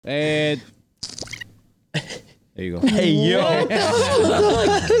There you go. Hey, yo.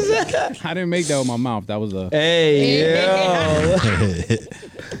 I didn't make that with my mouth. That was a... Hey, yo.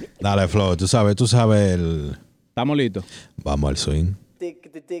 Dale, Flo, tú sabes el... ¿Estamos listos? Vamos al swing.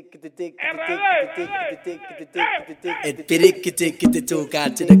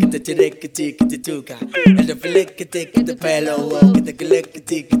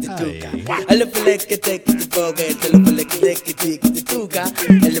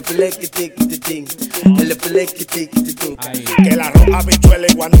 Que la roja habichuela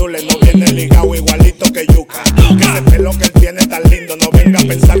y guandule no viene ligado igualito que yuca. Que ese pelo que él tiene tan lindo, no venga a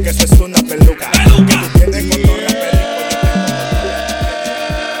pensar que eso es una peluca. Que tú tienes cotorra perico.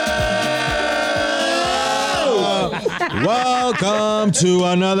 Welcome to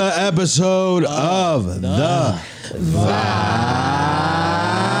another episode of The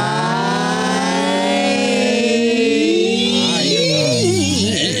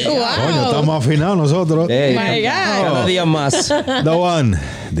Coño, estamos afinados nosotros. Hey, My God. cada día más. The one,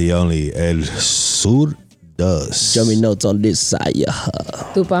 the only, el Sur Dos. Show me notes on this side.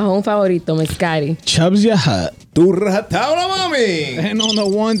 Tu pajón favorito, Mescari. Chubbs your hut. Tu ratabla, mami. And on the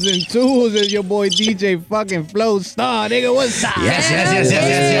ones and twos is your boy DJ fucking Flow Star. Nigga, what's up? Yes.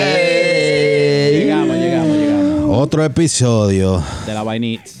 Llegamos. Otro episodio De la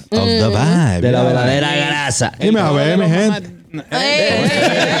vainita. of The Vibe. De la verdadera grasa. Dime a ver, mi gente.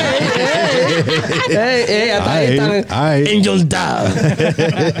 Hasta ahí están Ay. Angel Down.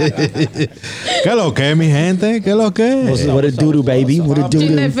 ¿Qué lo que, mi gente? ¿Qué lo que? What it do, baby? What it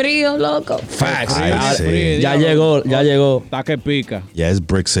Chin de do? frío, loco. Facts. Ay, sí. Ya llegó. Está que pica. Yeah, it's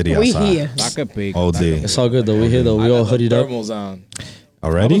Brick City We outside. here. Está que pica. OD. It's all good though. We here though. We all hoodied up. Thermals on. I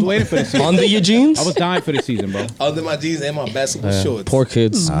was Already? waiting for the season. Under your jeans? I was dying for the season, bro. Under my jeans and my basketball shorts. Poor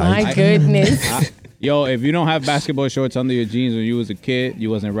kids. My goodness. Yo, if you don't have basketball shorts under your jeans when you was a kid, you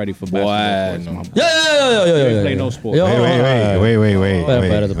wasn't ready for basketball sports, my boy. Yeah. Play no sport. Yo, Wait.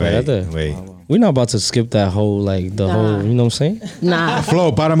 Wait. We're not about to skip that whole, like, the whole, you know what I'm saying? Nah,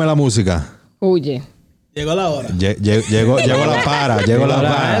 Flo, párame la música. huye. Llegó la hora. Llegó la para. Llegó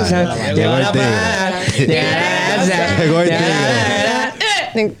el tigre. Llegó el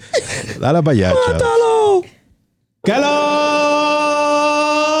tigre. Dale para allá, chaval.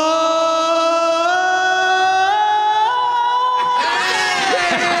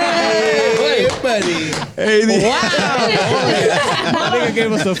 Hey, My nigga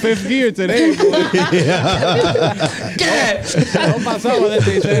gave us a fifth gear today. No pasaba de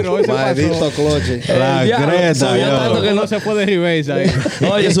tercero. Hoy se pasó. cloche. La Greta, subió tanto yo. que No se puede reverse ahí.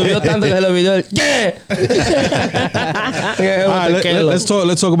 Oye, subió tanto que se le olvidó el yeah. Let's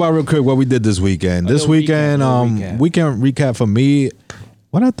talk about real quick what we did this weekend. This weekend, weekend recap for me.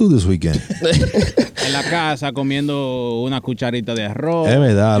 What I do this weekend? En la casa comiendo una cucharita de arroz. Es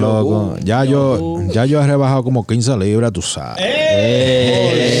verdad, loco. Ya yo he rebajado como 15 libras, tú sabes.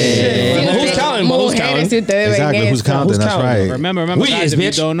 Who's counting? Who's Mujeres, counting? si ustedes Exactly, ven who's eso. counting? That's counting? right. Remember, We guys, is, if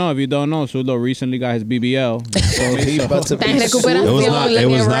bitch. you don't know, Sudo recently got his BBL. Está en It recuperación. was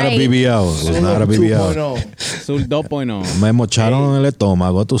not a right. BBL. It was not a BBL. 2.0. Sul 2.0. Me mocharon en el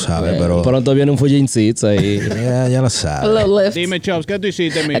estómago, tú sabes, pero Pronto viene un Fujin Seats ahí. ya lo A sabes. little lift. Dime, Chubbs, ¿qué tú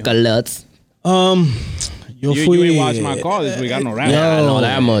hiciste, mijo? Yo You fui. ain't watched my car this week. I know that. Yeah, no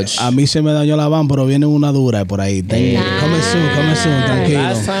that much. A mí se me dañó la van, pero viene una dura por ahí. Come soon, tranquilo.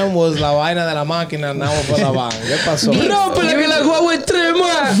 Last time was la vaina de la máquina, now fue la van. ¿Qué pasó? No, pero que la guagua extrema.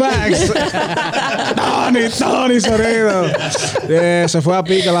 Facts. Tony Sorido. Se fue a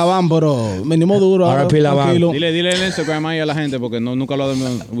pica la van, pero venimos duro. ahora, RIP la van. tranquilo. Dile en Instagram ahí a la gente porque nunca lo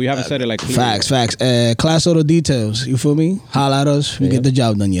we haven't said it like clear. Facts. Class Auto Details. You feel me? Holla at us. We get the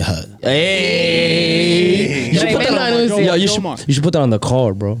job done. You heard. Hey. You should put that Tremendo on, anuncio. yo, you should put that on the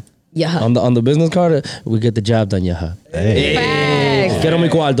card, bro. Yeah. On the business card, we get the job done, yeah. Facts. Quiero mi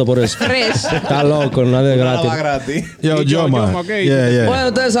cuarto por eso. Fresh. Está loco, nadie es Nada gratis. gratis. Yo, man. okay. Yeah. Bueno,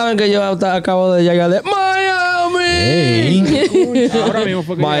 ustedes saben que yo acabo de llegar de Miami. Ahora mismo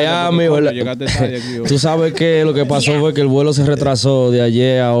fue que Miami, llegaste tarde aquí. Tú sabes que lo que pasó fue que el vuelo se retrasó de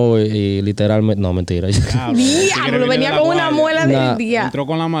ayer a hoy y literalmente, no, mentira. Diablo, venía con una muela Nah. del día. Entró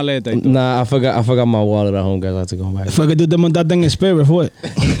con la maleta y todo. Nah, I forgot my wallet at home, guys. I had to go back. Fue que tú te montaste en Spirit, fue.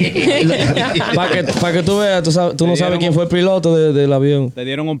 Para que tú veas, tú no sabes quién fue el piloto del avión. Te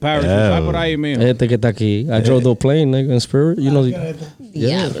dieron un parachute. ¿Sabes por ahí, mijo? Este que está aquí. I drove the plane, nigga, in Spirit. You know,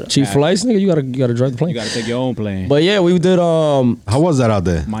 Diablo. cheap flights, nigga. You gotta drive the You plane. gotta take your own plane. But yeah, we did How was that out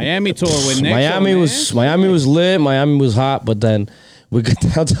there? Miami tour with Nexo, Miami man. was lit. Miami was hot, but then we got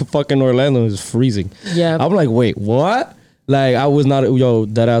down to fucking Orlando. It was freezing. Yeah. I'm like, wait, what? Like I was not,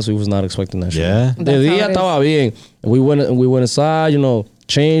 that ass. We was not expecting that shit. Yeah. De That's how día it is. estaba bien. We went inside, you know.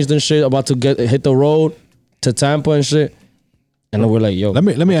 changed and shit, about to hit the road to Tampa and shit. And we're like, yo. Let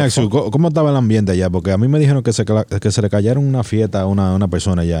me ask you, ¿cómo estaba el ambiente allá? Porque a mí me dijeron que se le cayeron una fiesta a una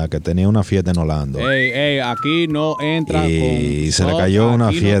persona allá que tenía una fiesta en Orlando. Ey, aquí no entra Y con se le subs, cayó una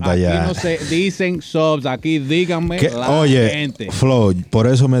aquí fiesta allá. Aquí no se dicen subs, aquí díganme la Oye, gente. Flo, por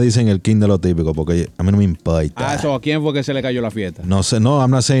eso me dicen el king de lo típico, porque a mí no me importa. ¿A quién fue que se le cayó la fiesta? No sé, no,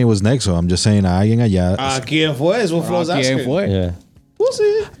 I'm not saying it was Nexo. I'm just saying a alguien allá. ¿A quién fue? Eso fue ¿A quién fue? Yeah.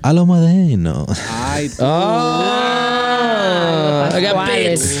 A lo moderno. Ay, tú. I got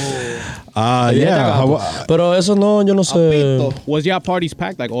bits. Yeah. Pero eso no, yo no sé. Was y'all parties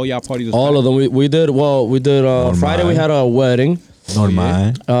packed? Like all y'all parties was All of them. We did Friday we had a wedding.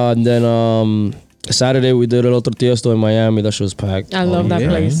 Normal. And then Saturday we did El Otro Tiesto in Miami. That shit was packed. I love that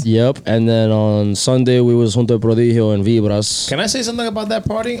place. Yep. And then on Sunday we was Junto de Prodigio and Vibras. Can I say something about that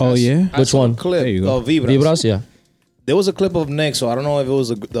party? Oh, yeah? I Which saw one? A clip There you go. of Vibras. Vibras, yeah. There was a clip of Nick, so I don't know if it was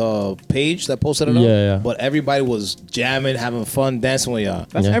the page that posted it up. Yeah. But everybody was jamming, having fun, dancing with y'all.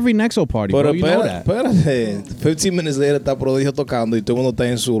 That's every Nexo party, bro. You know that. Espérate. 15 minutes later está Prodigio tocando y todo el mundo está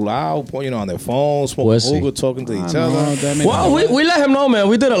en su lado, on their phone, smoking Pues sí. hookah, talking to each No, other. that means- Well, we let him know, man.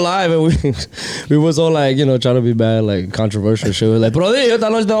 We did it live and we was all like, trying to be bad, like controversial shit. We were like, Prodigio, esta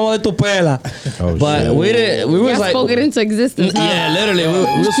noche te vamos a dar tu pela. But shit. we didn't. We was Y'all like, spoke it into existence. huh? yeah, literally.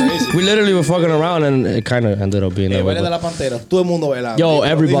 We literally were fucking around and it kind of ended up being that way. Baile de la but- Pantera. Todo el mundo bailando. Yo, Prodigio,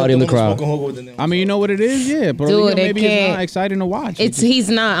 everybody in the todo el mundo crowd. smoking hookah with the- I mean, you know what it is? Yeah. But Dude, it maybe it's can't- not exciting to watch. He's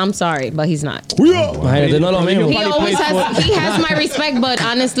not. I'm sorry, but he's not. Imagínate, no es lo mismo. He always has my respect, but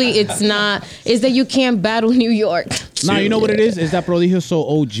honestly, it's not. Is that you can't battle New York? Nah, you know what it is? Is that Prodigio's so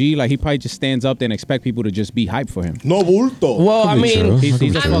OG, like he probably just stands up there and expect people to just be hyped for him. No bulto. Well, I mean, He's a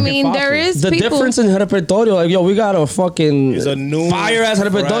I fucking mean, there fossil. is the people. difference in repertorio, like, yo, we got a fucking It's a new, fire ass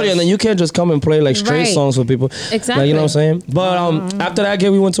repertorio, fresh- and then you can't just come and play like straight Right. songs for people. Exactly. Like, you know what I'm saying? But after that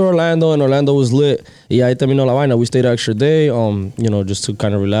game, we went to Orlando, and Orlando was lit. Y ahí terminó la vaina. We stayed an extra day, just to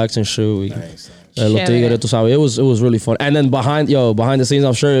kind of relax and shit. Los Tigres, tú sabes, it was really fun. And then behind the scenes,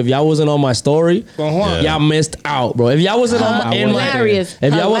 I'm sure if y'all wasn't on my story, y'all missed out, bro. If y'all wasn't on my, Hilarious.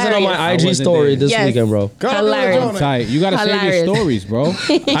 if y'all wasn't on my I IG wasn't story there. this Yes. weekend, bro. Hilarious. Tight. You gotta save your Hilarious. stories, bro.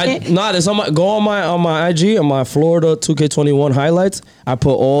 It's on my go on my IG on my Florida 2K21 highlights. I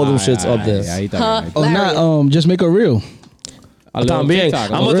put all them shits up there. Ahí está bien. Oh, not just make it real. A little También. TikTok,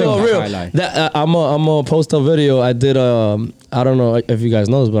 a I'm little gonna do a TikTok real. highlight. That I'm gonna post a video. I did I don't know if you guys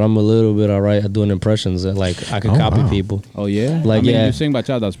know this, but I'm a little bit alright at doing impressions. That, like I can copy people. Oh yeah, Like, I mean, yeah. you sing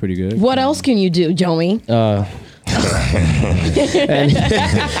bachata, that's pretty good. What else can you do, Joey? I'm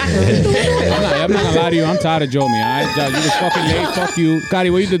not gonna lie to you. I'm tired of Jomi. You was fucking late. Fuck you,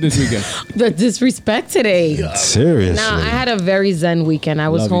 Gotti. What you did this weekend? The disrespect today. Seriously. Nah, I had a very zen weekend. I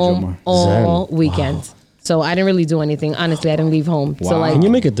was Love you, home Jomar. all weekend. So I didn't really do anything. Honestly, I didn't leave home. So Wow. Can like, you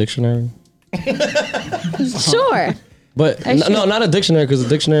make a dictionary? sure. But I should. no, not a dictionary, because a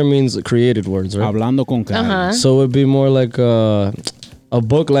dictionary means created words, right? Hablando con Cali. So it'd be more like a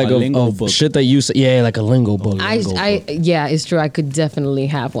book, like A lingo of book. shit that you say. Yeah, like a lingo book. Yeah, it's true. I could definitely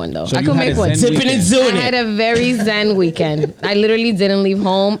have one though. So I you could had make a one. zen Zipping and weekend. zooming I had a very zen weekend. I literally didn't leave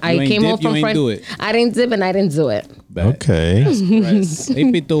home. I ain't came home dip, you from ain't friends. do it. I didn't dip and I didn't do it. Okay.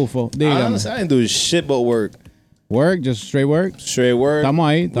 Hey, Pitufo. Dígame. Honestly, I didn't do shit but work. Work, just straight work. Straight work. Estamos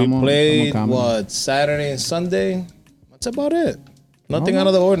ahí, We estamos- played, estamos comedy. what, Saturday and Sunday? That's about it. Nothing out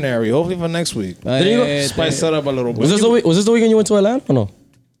of the ordinary. Hopefully for next week. Spice it up a little bit. Was this the weekend you went to Atlanta or no?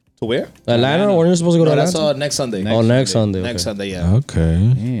 To where? Atlanta? When you were supposed to go to No, that's Atlanta? next Sunday. Next Sunday. Next Okay. Sunday, yeah.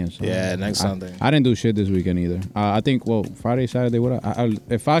 Okay. Damn, son. Yeah, next Sunday. I didn't do shit this weekend either. I think, Friday, Saturday,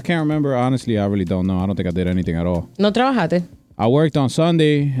 if I can't remember, honestly, I really don't know. I don't think I did anything at all. No trabajaste. I worked on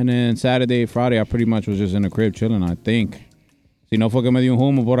Sunday, and then Saturday, Friday, I pretty much was just in the crib chilling, I think. Si no fue que me dio un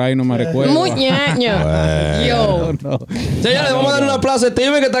humo por ahí, no me recuerdo. Muñeño. Yo. No. Señores, vamos a dar un aplauso a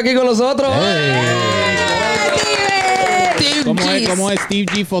Steven que está aquí con nosotros. ¿Cómo es Steve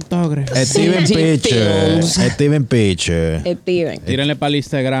G Photography? Steven Pitcher. Steven Pitcher. Steven. Tírenle para el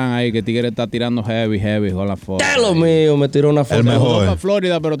Instagram ahí, que Tigre está tirando heavy con la foto. ¡Qué lo mío! Me tiró una foto. El No mejor. para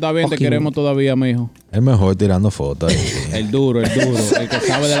Florida, pero está bien, te queremos todavía, mijo. El mejor tirando fotos. El duro, el que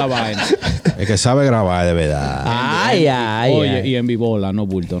sabe de la vaina. El que sabe grabar de verdad. Ay, ay, Oye, ay. y en vivola, no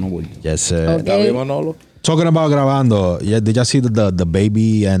bulto. Yes, sir. ¿Está bien, Manolo? Talking about grabando, did y'all see the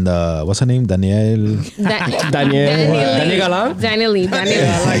baby and what's her name? Daniel. Daniel Galán. Daniel Lee.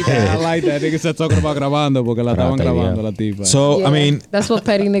 I like that. Nigga said talking about grabando porque la estaban grabando la tipa. So, I mean, That's what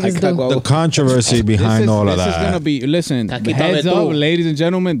petty niggas do. the controversy behind all of this is gonna that. be, listen, Aquí está heads up, Beto. ladies and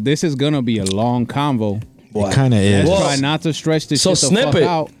gentlemen, this is gonna be a long convo. It kind of is. Let's try not to stretch this So shit the fuck snip it.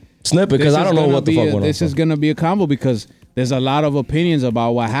 out. Snip it, because This I is don't know gonna what the be fuck a- went on. This is gonna be a combo because there's a lot of opinions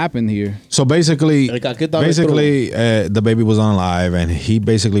about what happened here. So basically, El caquito the baby was on live, and he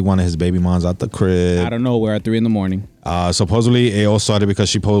basically wanted his baby moms out the crib. I don't know. We're at 3 a.m. Supposedly, it all started because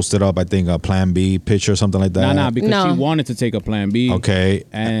she posted up, I think, a Plan B picture or something like that. Nah, because she wanted to take a Plan B. Okay.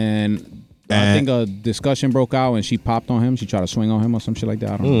 And I think a discussion broke out, and she popped on him. She tried to swing on him or some shit like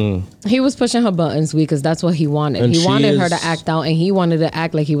that. I don't know. He was pushing her buttons because that's what he wanted. And he wanted her is- to act out, and he wanted to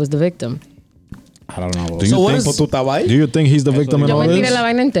act like he was the victim. I don't know. Do you, So what think, is- ¿Tú estabas ahí? do you think he's the victim in Yo all me tiré this? la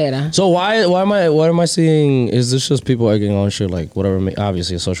vaina entera. So why am I seeing? Is this just people egging on shit like whatever?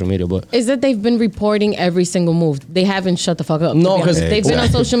 Obviously, it's social media, but Is that they've been reporting every single move. They haven't shut the fuck up. No, to be 'cause- honest. they've been on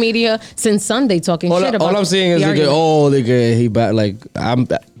social media since Sunday talking shit about all I'm seeing is the like, argument.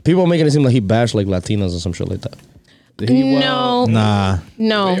 he people making it seem like he bashed like Latinas or some shit like that. No, Nah.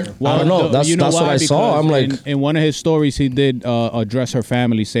 no. I don't know. That's what I saw. I'm like, in one of his stories, he did address her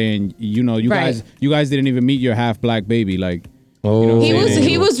family, saying, you Right. guys didn't even meet your half black baby. Like,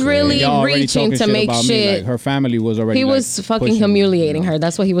 He was really y'all already reaching talking to shit make about me. shit. Like, her family was already. He like, was fucking pushing, humiliating you know. her.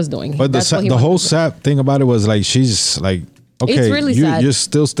 That's what he was doing. But That's what he the wanted whole to do. sad thing about it was like she's like, okay, It's really sad. you're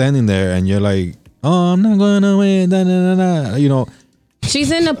still standing there and you're like, oh, I'm not going away, da, da, da, da. You know,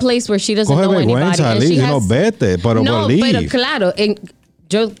 She's in a place where she doesn't coge know anybody. vergüenza, And leave, she you know, has, vete, pero no, leave. pero claro,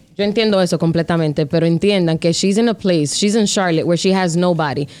 yo entiendo eso completamente, pero entiendan que she's in a place, she's in Charlotte where she has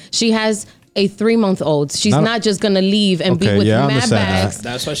nobody. She has a 3-month-old. She's not just gonna leave and be Okay, with yeah, I mad understand that. bags.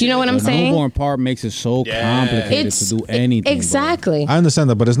 That's why she You know what I'm The saying? newborn part makes it so complicated It's to do anything. bro. exactly. I understand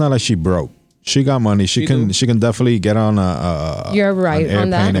that, but it's not like she broke. She got money. She can definitely get on You're right an on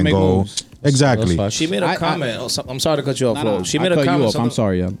that. airplane and Make go. moves. Exactly. She made a comment. I'm sorry to cut you off, Nah, Flo. nah, She I made a cut you comment. off. I'm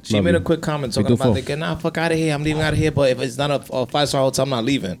sorry, yeah. She Love made you. a quick comment Me talking too, about Flo. like, nah, fuck out of here. I'm leaving out of here. But if it's not a 5-star hotel, I'm not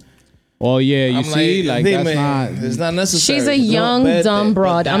leaving. Oh yeah, you I'm see, like that's dime, not. It's not necessary. She's a No, young, vete, dumb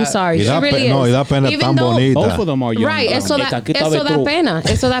broad. but I'm that- sorry. Y She da really no, y is. da pena Even tan though- bonita. Both of them are young. Right, bro. eso da pena.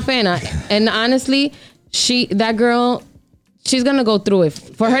 Eso da pena. And honestly, that girl, she's gonna go through it.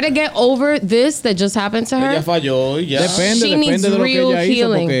 For her to get over this that just happened to Ella her, falló, ya. She needs de lo que real ella hizo,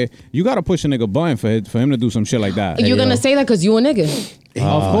 healing. porque you gotta push a nigga button for him to do some shit like that. you're gonna say that because you a nigga. Of here we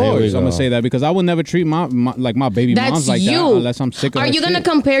course, I'm go. gonna say that because I would never treat my baby That's moms like you. that unless I'm sick of Are her you gonna shit.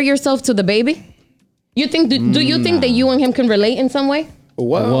 compare yourself to the baby? You think? Do you think that you and him can relate in some way?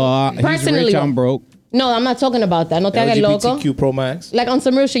 Well, he's Personally, rich, though. I'm broke. No, I'm not talking about that. No te hagas loco. LGBTQ Pro Max. Like on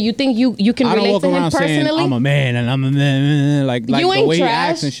some real shit, you think you can I don't relate walk to him around saying personally? I'm a man and I'm a man, like You the ain't way trash. he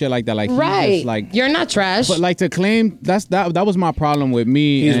acts and shit like that. Like he's right. just like, You're not trash. but like to claim that was my problem with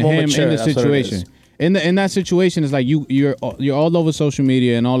me He's and more him mature, in the that's what it situation. is. In that situation, it's like you're all over social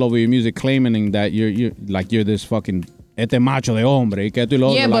media and all over your music claiming that you're this fucking este macho de hombre. Que esto y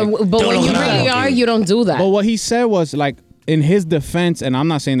lo yeah, otro, but like, when you really are, you don't do that. but what he said was like, in his defense, and I'm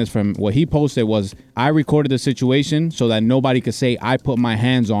not saying this from what he posted was, I recorded the situation so that nobody could say I put my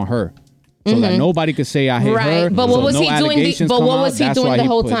hands on her. So that nobody could say I hit Mm-hmm. Right, her. but what so was no he doing allegations but come what out. was he That's doing why the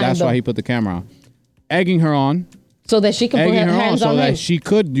whole time, That's though? why he put the camera on. Egging her on. so that she can put Egging her her on hands so on that him. she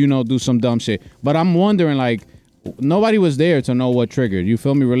could, do some dumb shit. But I'm wondering, like, nobody was there to know what triggered. You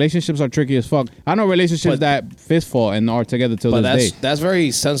feel me? Relationships are tricky as fuck. I know relationships that fist fought and are together till But this day. that's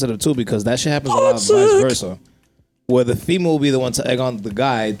very sensitive too because that shit happens a lot vice versa. Where the female will be the one to egg on the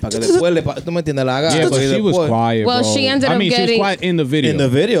guy. Para que después tú me entiendes, la haga. Yeah, but Y she was después- quiet, Well, bro. she ended I up mean, she was getting- quiet in the video. In the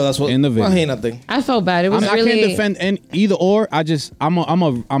video, that's what. In the video. Imagínate. I felt bad. It was I really. can't defend either or.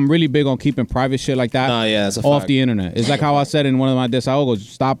 I'm really big on keeping private shit like that Nah, yeah, that's a off fact. the internet. It's like how I said in one of my desahogos,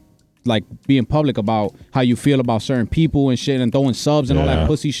 stop like being public about how you feel about certain people and shit and throwing subs and all that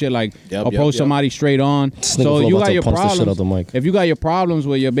pussy shit. Like approach somebody straight on. nigga So Flo you about got to your punch this shit out problems. the mic. If you got your problems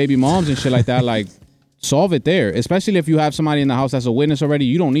with your baby moms and shit like that, like solve it there. Especially if you have somebody in the house that's a witness already.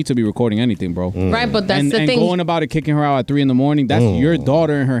 You don't need to be recording anything, bro. Right, but that's and, the and thing. going about it, kicking her out at 3 a.m. That's your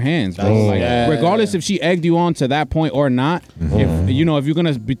daughter in her hands, bro. Like, regardless if she egged you on to that point or not, if you're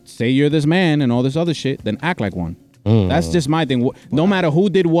gonna say you're this man and all this other shit, then act like one. That's just my thing. No matter who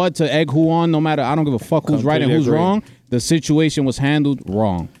did what to egg who on, no matter, I don't give a fuck who's right and Completely who's agree. wrong. The situation was handled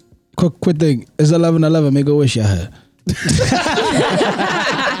wrong. Quick thing. It's 11:11. Make a wish, y'all.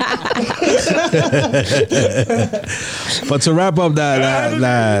 But to wrap up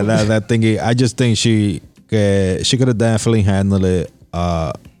that thingy, I just think she could have definitely handled it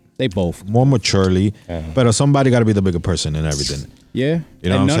They both. more maturely. But somebody got to be the bigger person and everything. Yeah. You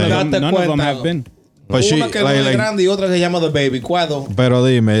know and what I'm saying? none of them have been. But she Una que es muy like, grande y otra que se llama The Baby. ¿Cuándo? pero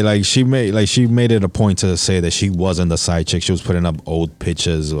dime, she made it a point to say that she wasn't the side chick. She was putting up old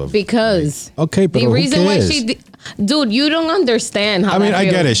pictures of. Because Okay, but the who reason why cares? dude, you don't understand how I mean, that I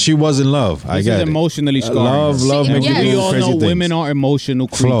get feels. it. She was in love. I This get is it. emotionally scarring. Love She- makes yes. you We do all crazy know things. women are emotional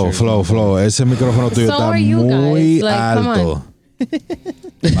creatures. Flow. Ese micrófono tuyo So está are you guys. muy Like, come alto.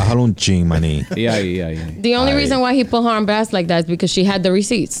 Bájalo un chin, maní. Yeah. The only reason why he put her on blast like that is because she had the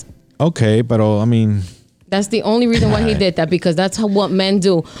receipts. Okay, pero I mean, That's the only reason why he did that, because that's what men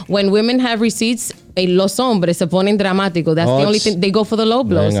do. When women have receipts, los hombres se ponen dramáticos. That's the only thing. They go for the low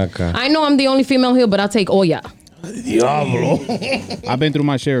blows. Ven acá. I know I'm the only female here, but I'll take Oya. Diablo. I've been through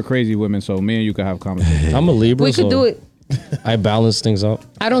my share of crazy women, so me and you can have conversations. I'm a Libra, We could so do it. I balance things out.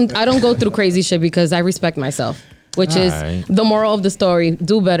 I don't go through crazy shit because I respect myself, which is Alright. the moral of the story.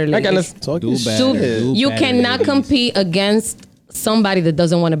 Do better, ladies. Do better. Do- you better, cannot ladies. compete against somebody that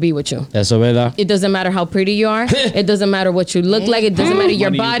doesn't want to be with you. Eso es verdad. It doesn't matter how pretty you are. It doesn't matter what you look like. It doesn't matter your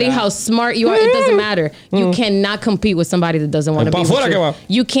Money you body, got. how smart you are. It doesn't matter. You cannot compete with somebody that doesn't want to Pa' be fuera with que you. va.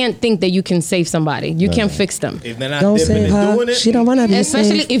 You can't think that you can save somebody. You can't fix them. If they're not dipping and doing it. She don't wanna be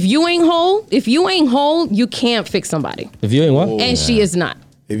Especially if you ain't whole. If you ain't whole, you can't fix somebody. If you ain't what? And she is not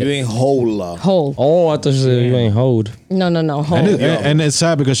If you ain't whole. whole. Oh, I thought you said you ain't hold. No, whole. and it's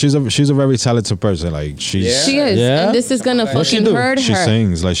sad because she's a very talented person. Like she's Yeah. She is, Yeah? and this is gonna What she fucking do? hurt she her.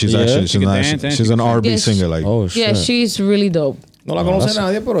 sings like she's Yeah. actually She can not, dance and she's she an can R&B sing. singer. Like Oh shit. Yeah, she's really dope. No la conoce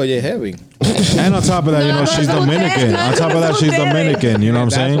nadie, pero ella es heavy. and on top of that, you know, she's Dominican. On top of that, she's Dominican. You know what I'm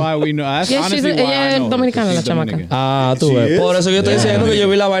That's saying? why we know. That's Yeah, she's honestly why ella I es know her, dominicana, she's la chamaca. Dominican. Ah, tú ves. is. Por eso yo estoy diciendo que yo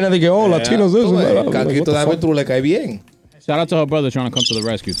vi la vaina de que, oh, latinos, eso. Tú ves, mira. Caquito de Aventura le cae bien. Shout out to her brother trying to come to the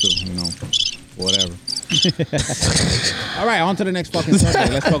rescue too. You know, whatever. All right, on to the next fucking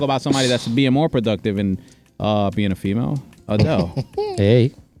subject. Let's talk about somebody that's being more productive and being a female. Adele,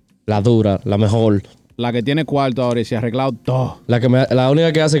 Hey, la dura, la mejor. la que tiene cuarto ahora y se ha arreglado todo. La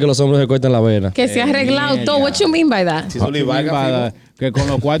única que hace que los hombres se corten la vena. Que se ha arreglado todo. What you mean by that? Si tú le By vas the- que con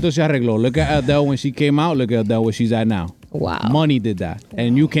los cuartos se arregló. Look at Adele when she came out. Look at Adele where she's at now. Wow. Money did that,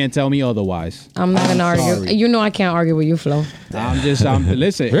 and you can't tell me otherwise. I'm not gonna argue. sorry. You know I can't argue with you, Flo.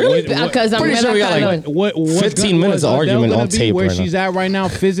 Listen. Really? Because I'm Pretty never sure we got, gonna- like, What's 15 minutes of was Adele argument gonna on be tape where right now. she's at right now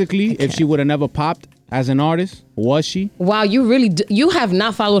physically, if she would have never popped as an artist, was she? Wow, you really you have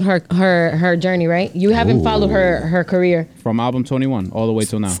not followed her journey, right? You haven't followed her career. From album 21 all the way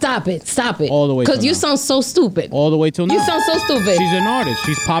till now. Stop it. All the way Because till you now. sound so stupid. All the way till now. You sound so stupid. She's an artist.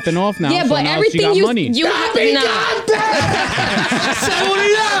 She's popping off now. Yeah, so but now she everything got you money. you have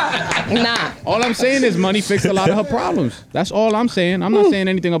nah. All I'm saying is money fixed a lot of her problems. That's all I'm saying. I'm not saying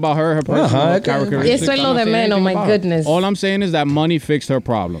anything about her personal okay. characteristics. Eso es lo I'm not de saying menos, anything my about her. goodness. All I'm saying is that money fixed her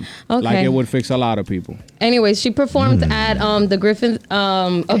problem. Okay. Like it would fix a lot of people. Anyways, she performed at the Griffin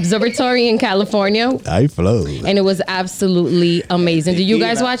Observatory in California, I flow. and it was absolutely amazing. Did you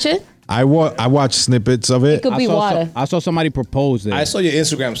guys watch it? I watched snippets of it. Could be water. I saw somebody propose there. I saw your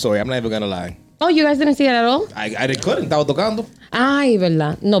Instagram story. I'm not even gonna lie. Oh, you guys didn't see it at all? I couldn't. Estaba tocando. Ay,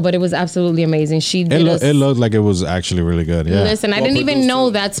 verdad. No, but it was absolutely amazing. She did It looked like it was actually really good. Yeah. Listen, I Well didn't even produced know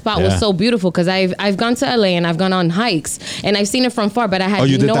too. that spot Yeah. was so beautiful because I've gone to LA and I've gone on hikes and I've seen it from far, but I had Oh,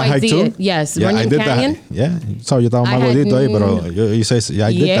 you did no that hike idea. too? Yes, Yeah, I Runyon did Canyon. that. Yeah. So you estaba I más had gordito ahí, pero you say yeah,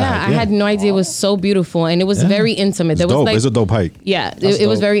 I did Yeah, that. I had no idea it was so beautiful and it was very intimate. It's There was dope. like, It's a dope hike. yeah, it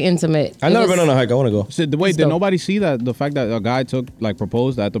was dope. very intimate. I've It never was- been on a hike. I want to go. So, wait, It's did dope. nobody see that? The fact that a guy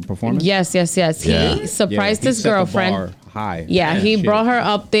proposed at the performance? Yes. Yeah. He surprised he his set the girlfriend. bar high. Yeah, he Shit. brought her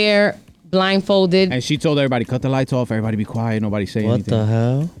up there blindfolded. And she told everybody, cut the lights off, everybody be quiet, nobody say What anything. the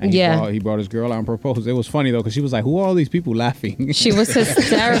hell? And Yeah. he brought his girl out and proposed. It was funny though, because she was like, who are all these people laughing? She was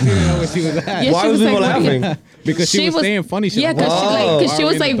hysterical. You know where she was at. Yeah, Why she was was people like, what are you- laughing? Because she was saying funny shit. Yeah, because she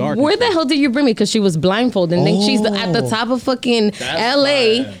was like, where the hell did you bring me? Because she was blindfolded. And then she's at the top of fucking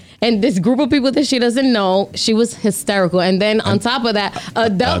LA. And this group of people that she doesn't know, she was hysterical. And then on top of that,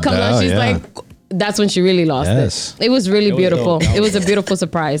 Adele comes Adele, on. She's yeah. like, that's when she really lost Yes. it. It was really beautiful. dope. It was a beautiful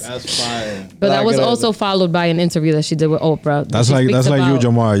surprise. That's fine. But that was Like, also followed by an interview that she did with Oprah. That's She like speaks you, about-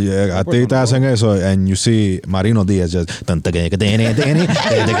 Jamar. A ti te hacen eso, and you see Marino Diaz just.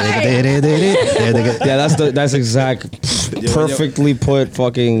 Yeah, that's exact, perfectly put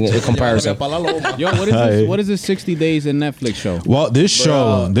fucking comparison. Yo, what is this 60 Days in Netflix show? Well, this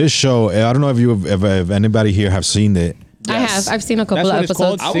show. I don't know if if anybody here have seen it. I have. I've seen a couple That's of what it's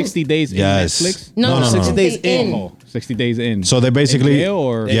episodes. called? 60 Days Yes. in Netflix? No, 60 days in. Oh, 60 Days in. So they basically, In jail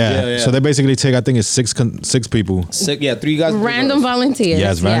or- yeah. In jail, yeah. So they basically take, I think it's six people. Yeah, 3 guys. 3 Random girls. volunteers.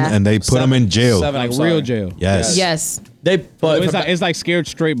 Yes, man, Yeah. and they put them in jail. Seven, like I'm sorry. real jail. Yes. Yes. It's like Scared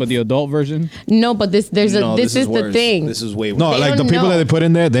Straight, but the adult version. No, but this is the worse. thing. This is way worse. No, They like the don't people know. that they put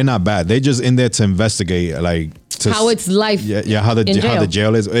in there, they're not bad. They just in there to investigate, like How it's life. Yeah, how the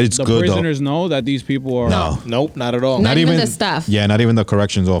jail is. It's The good prisoners know that these people are. No. Nope, not at all. Not even the staff. Yeah, not even the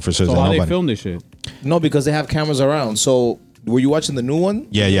corrections officers. So or how they nobody. film this shit? No, because they have cameras around. So were you watching the new one?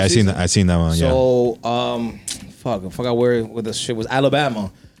 Yeah, The new I seen season? that. I seen that one. Yeah. So, I forgot where the shit was.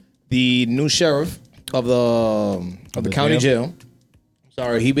 Alabama, the new sheriff of the county jail.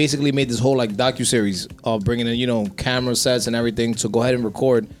 Sorry, he basically made this whole like docuseries of bringing in camera sets and everything to go ahead and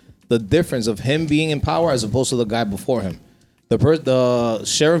record the difference of him being in power as opposed to the guy before him. The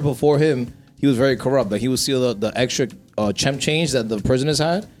sheriff before him, he was very corrupt. Like he would steal the extra chump change that the prisoners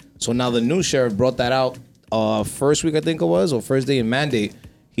had. So now the new sheriff brought that out first week I think it was, or first day in mandate.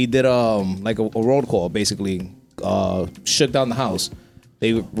 He did like a roll call, basically shook down the house.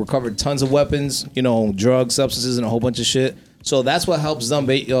 They recovered tons of weapons, drugs, substances, and a whole bunch of shit. So that's what helps them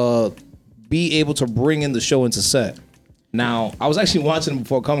be able to bring in the show into set. Now, I was actually watching it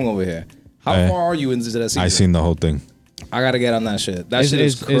before coming over here. How far are you into that season? I seen the whole thing. I gotta get on that shit. That shit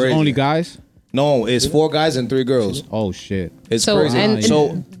is crazy. Is only guys? No, it's 4 guys and 3 girls. Oh shit! It's So crazy.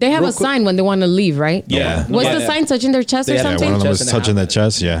 and they have a sign when they want to leave, right? Yeah. What's Yeah. the sign? Touching their chest or Yeah, Yeah, something? one of them was Chest and a touching half. their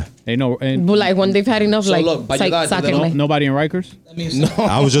chest. Yeah. Hey, no, and But like when they've had enough, So like look, but you got- sáquenme. nobody in Rikers.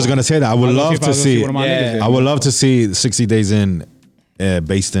 I was just gonna say that. I would love to see. One of my niggas did. I would love to see 60 Days In,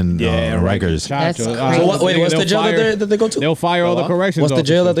 based in Rikers. That's Chacho. crazy. So what's the They'll jail fire- that they go to? They'll fire all the corrections. What's the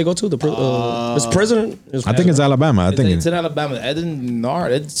jail that officers. they go to? It's prison. I think it's Alabama. I think It's in Alabama.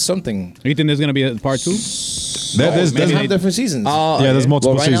 It's something. You think there's gonna be a part 2? there's They have different seasons. yeah, there's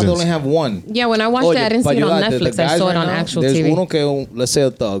multiple Right now they seasons. only have one. Yeah, when I watched it, I didn't see it on Netflix. I saw it on actual there's TV. uno que, let's say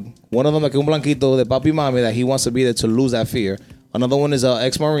a thug. One of them like un blanquito de papi mami that he wants to be there to lose that fear. Another one is an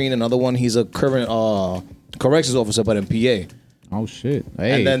ex-marine. Another one, he's a current corrections officer, but in PA. Oh shit!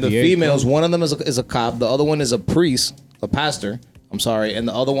 Hey, And then the PA females, cool. one of them is a cop. The other one is a priest, a pastor. I'm sorry. And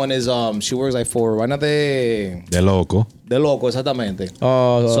the other one is she works like for vaina De loco. de loco, exactamente.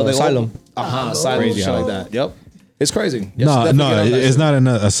 So they asylum. Asylum, Crazy shit how- like that. Yep. It's crazy. No, definitely get on that it's shit. not an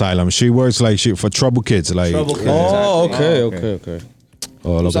asylum. She works like for trouble kids, like Trouble kids. Oh, Exactly. okay.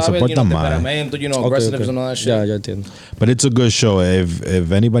 lo que se Sabes, portan mal. temperamento, aggressiveness and all that shit. Ya entiendo. But it's a good show.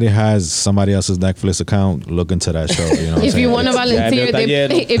 If anybody has somebody else's Netflix account, look into that show. You know what If I'm you saying? want to volunteer, está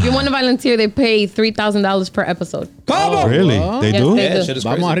lleno. if you want to volunteer, they pay $3,000 per episode. Really? They Yes, do? they Yeah, do. shit is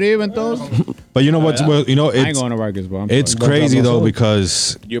Vamos crazy. arriba entonces. But you know what? Well, you know, I ain't it's going to Rikers, bro. it's crazy though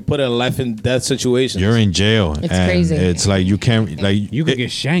because You're put in life and death situations. you're in jail. It's and crazy. It's like you can't like You could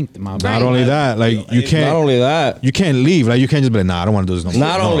get shanked, my bro. Not only that, like you can't. Not only that. You can't leave. Like you can't just be like, nah, I don't want to do this no more.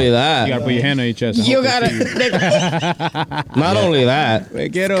 Not No. only You that. gotta put your hand on your chest. and You hope gotta. Not only that.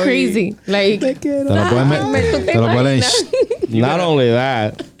 It's crazy. Like. Te lo pueden- te lo pueden- Not only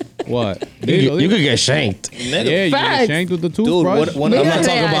that. what? You could get shanked. Yeah, you get Facts. shanked with the Dude, toothbrush. one I'm of I'm not Yeah.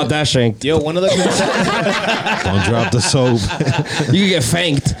 talking about that shanked. Yo, one of the Don't drop the soap. You could get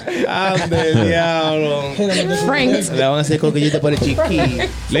fanked. Franked. Le van a hacer coquillita para el chiqui.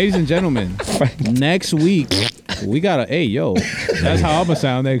 Ladies and gentlemen, next week we gotta. Hey, yo, that's how I'ma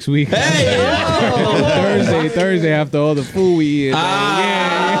sound next week. Thursday after all the food we eat.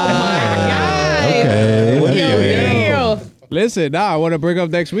 Listen, I want to bring up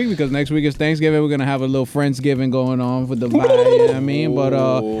next week because next week is Thanksgiving. We're gonna have a little Friendsgiving going on for the vibe. You know what I mean? But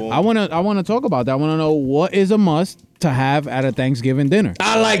I wanna talk about that. I wanna know what is a must to have at a Thanksgiving dinner.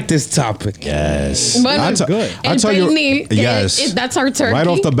 I like this topic. Yes. But I good. I tell you, pernil, yes. that's our turkey. Right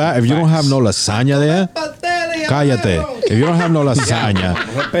off the bat, if you don't have no lasagna there, cállate. If you don't have no lasagna,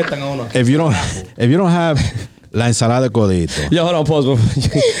 Respetan a uno. if you don't have la ensalada de codito, Yo, hold on, pause.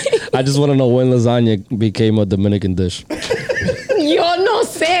 I just want to know when lasagna became a Dominican dish. Yo no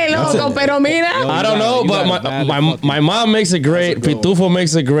sé, loco, pero mira. I don't know, you but gotta my mom makes it great. Pitufo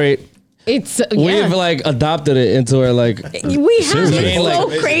makes it great. It's We've like adopted it into our like. we have I mean, it's so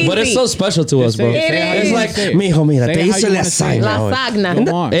like, crazy. but it's so special to us, bro. Say It It's is. like, Say it. mijo, mira, Say te how hice you la wanna say it. lasagna. Lasagna.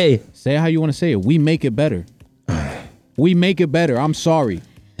 Come on. Hey. Say it how you want to say it. We make it better. We make it better. I'm sorry.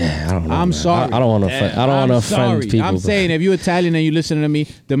 I don't know. I'm man. sorry. I don't want to offend. I don't want to I'm offend sorry. people. I'm but- saying if you're Italian and you listen to me,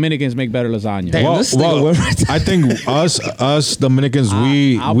 Dominicans make better lasagna. Damn, this nigga went right I think us Dominicans,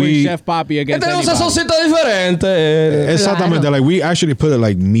 I'll bring we Chef Papi against Tenemos anybody. salsita diferente. exactamente like we actually put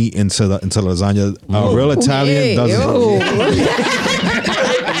like meat into lasagna. A real Italian doesn't.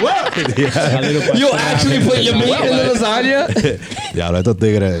 You actually put your meat in the lasagna? Yeah, estos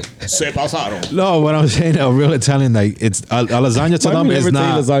tigres. Se pasaron. No, what I'm saying, a real Italian, like it's a lasagna to them is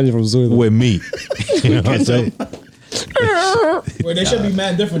not lasagna from Sweden. with meat. You know what I'm saying? Where they should be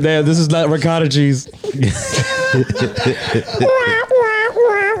mad different. Damn, this is not ricotta cheese.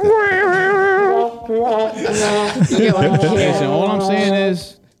 Listen, all I'm saying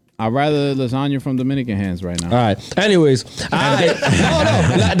is, I'd rather lasagna from Dominican hands right now. All right. Anyways,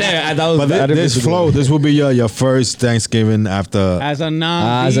 that was. But this flow, this will be your first Thanksgiving after. As a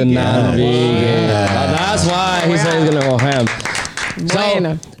non-vegan. As a non-vegan. That's why he said he's gonna go ham.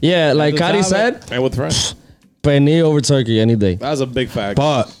 Bueno. So, yeah, like Cady said, And with friends. pernil over turkey any day. That's a big fact.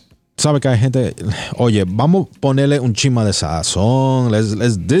 But sabe que hay gente. Oye, vamos a ponerle un chima de sazón.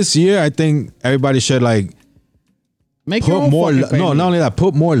 Let's. This year, I think everybody should like. Make your Put own more, fucking no, penne. not only that.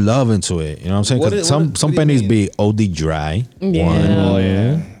 Put more love into it. You know what I'm saying? What Because is- some what some do you pennies mean? be OD dry. Yeah. Oh,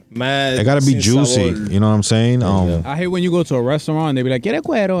 yeah. Man, They gotta be sin juicy. sabor. You know what I'm saying? I hate when you go to a restaurant and they be like, "Quiere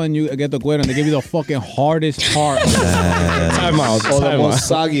cuero?" and you get the cuero and they give you the fucking hardest part, Time out. Or the Time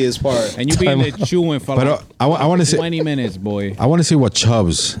most out. soggiest part. and you be in there chewing for But like I want to see. 20 minutes, boy. I want to see what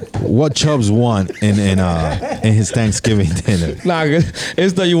Chubbs want in his Thanksgiving dinner. Nah,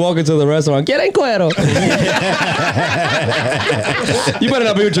 it's that you walk into the restaurant. ¿Quieren cuero? You better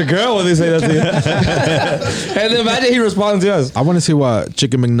not be with your girl when they say that to you. And then imagine he responds yes. I want to see what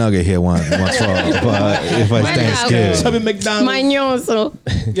Chicken McNugget here wants for Thanksgiving. Chubby McDonald's. Mañoso.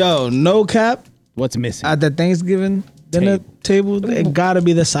 Yo, no cap. What's missing? At the Thanksgiving dinner table, it gotta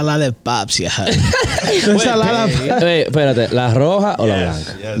be the salada pops, yeah. The salada pops. Wait, espérate. ¿La roja o la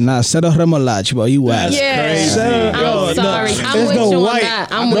blanca? Nah, cero remolacha, bro. You wild. Yeah. I'm sorry. I'm It's with the you on white. that.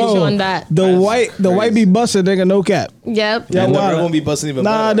 I'm with you on that. The white be busted, nigga, no cap. Yep. Yeah, And the wild. red won't be busting even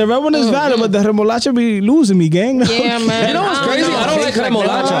Nah, better. the red one is valid, but the remolacha be losing me, gang. Yeah, man. You know what's crazy? I don't like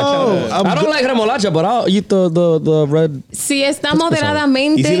remolacha. No, I don't like remolacha, but I'll eat the red. Si está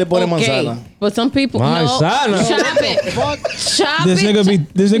moderadamente, ¿Y si le pone okay. manzana? But some people, no. Manzana. Chop it. Chop This it. nigga be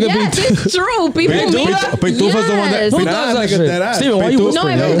Yes, it's true. People do make that? Pitufa's the one that- Yes. Who Nah, does that nigga, shit? dead ass. Steven, why you No,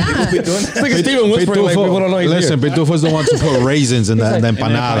 whispering? es yo? verdad. Nigga, Steven whispering like people don't know he's Listen, here. Pitufo's the one to put raisins in the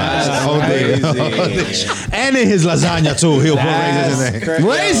empanadas. And in his lasagna too, he'll put raisins in there.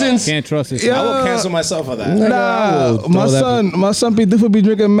 Raisins. Can't trust this. I will cancel myself for that. Nah, my throw that- son Pitufo be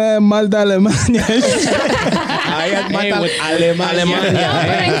drinking mad Malta Alemania. No,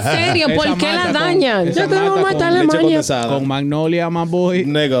 pero en serio, ¿por qué la dañan? Yo tengo Malta Alemania. Con Magnolia, my boy.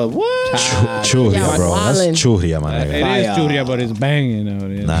 Nigga, what? Churria, Yeah, bro. That's wildin'. churria, my It nigga. is churria, but it's banging.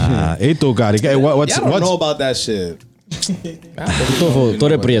 Nah, y tú, Cari, what's Y'all don't know about that shit. Tú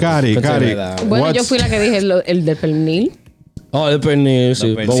eres prieto. Cari, Cari, Bueno, yo what's fui la que dije el del pernil. Oh, el pernil,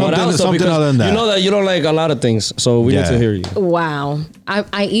 sí. pernil. But what else? though? Something Because other than that. you know that you don't like a lot of things, so we need Yeah. to hear you. Wow.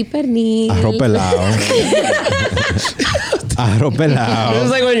 I eat pernil. arroz pelado? Arroz pelado.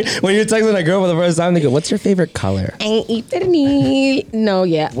 It's like when you're texting a girl for the first time, they go, "What's your favorite color?" I eat pernil. No,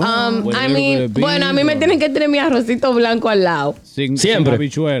 yeah. With a I little mean, bit of bueno, a mí me beans, tienen que tener mi arrocito blanco al lado. Sin Siempre.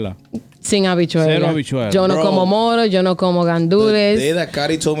 habichuela. Sin habichuela. Cero habichuela. Yo no Bro. como moro, yo no como The day gandules. that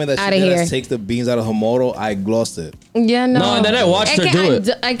Kari told me that Outta she here. just takes the beans out of her moto, I glossed it. Yeah, no. No, and then I watched her Es do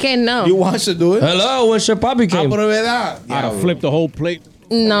que it. I can't know. You watched her do it? Hello, when your papi Ah, came. pero verdad. I'd have flipped the whole plate.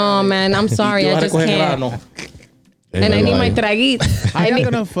 No, man, I'm sorry. I just can't. And I need my traguito. How you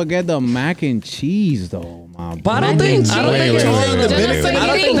gonna forget the mac and cheese though, my But I don't boy? think. I don't Wait, think wait, it's wait, hard. wait, Yo no soy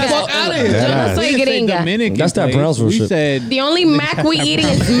gringa. Yo no Yeah. soy We didn't say gringa. Dominican That's that place. Brownsville We shit. said The only mac we eating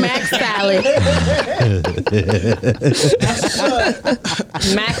is mac salad.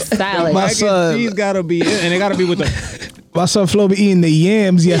 mac salad. My mac son- and cheese gotta be in, and it gotta be with the My son Flo be eating the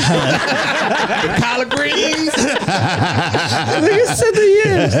yams, yeah. Collard greens. Nigga said the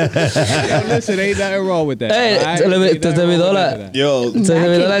yams. Yo, listen, ain't nothing wrong with that. Hey, alright? te le- Ain't te nothing olvidó wrong la- with that. Yo, Se me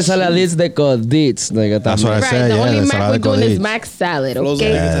olvidó la and saladits de codits, nigga. That's what I Right, said. the Yeah, only the mac salad we're de doing is codits. mac salad, Flo's okay?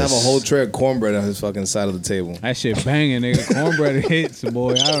 gonna have a whole tray of cornbread on his fucking side of the table. That shit banging, nigga. Cornbread hits,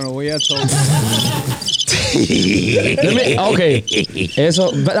 boy. I don't know what y'all talking Okay,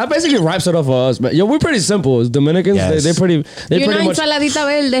 so but that basically wraps it up for us. But yo, we're pretty simple. As Dominicans, Yes. they pretty Y una much. ensaladita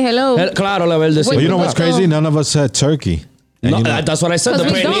verde, hello. Claro, la verde. Wait, But you know what's What's crazy? up? None of us said turkey. And No, you know- that's what I said. The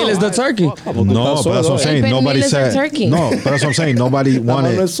Because we pernil don't. is the turkey. no, but that's what I'm saying. El Nobody pernil is said a turkey. no. But that's what I'm saying. Nobody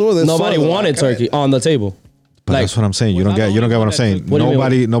wanted. Nobody wanted turkey on the table. But that's what I'm saying. You don't get what I'm saying. What do you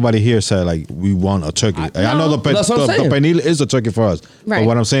mean? Nobody here said like we want a turkey. I know the That's what I'm the saying. pernil is a turkey for us. But Right.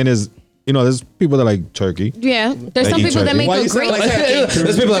 what I'm saying is, you know, there's people that like turkey. Yeah, there's some Eat people that turkey. make Why a you sound great like that?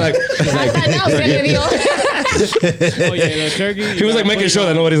 There's people that like. No, se le dio. Oh yeah, the turkey. He was like making sure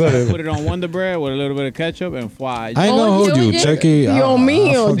that nobody said it. Put it on Wonder Bread with a little bit of ketchup and fry. I ain't gonna hold you. Turkey. Dios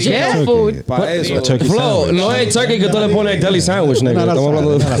mío, fuck jet turkey. food. Pa' eso. Turkey Flo, sandwich. no es turkey que tú le pones deli sandwich, nigga. No, that's Estamos fine.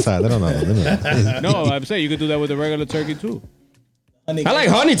 hablando de- That's fine. They don't know. No, I'm saying you could do that with a regular turkey too. I like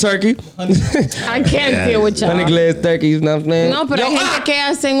honey turkey. I can't deal with y'all. Honey glazed turkey, you know what I'm saying? No, pero hay gente que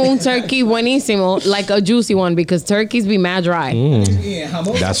hacen un turkey buenísimo, like a juicy one, because turkeys be mad dry.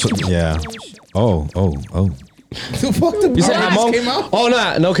 That's what. Yeah. Oh. The fuck the You said podcast came hamon? out? Oh,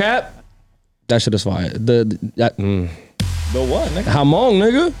 nah, no cap. That shit is fire. The what, nigga? Hamon,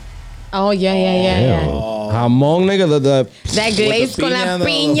 nigga. Oh, yeah. Jamón, nigga, the That glaze con la piña,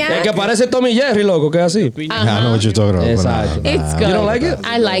 piña. el que parece Tommy Jerry, loco, que es así. I know what you're talking about. Exacto. It's good. You don't like it?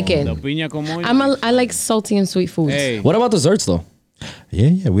 I like it. La piña con moño. I like salty and sweet foods. Hey, What about desserts, though?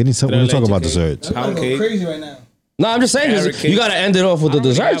 Yeah. We need to talk about cake. desserts. Pound cake. Crazy right now. No, I'm just saying, 'cause Carrot cake. you gotta end it off with I the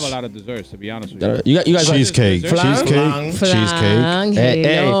don't really desserts. have a lot of desserts, to be honest with you. You guys like Cheesecake. Flan? Cheesecake. Cheesecake. Flan, Hey,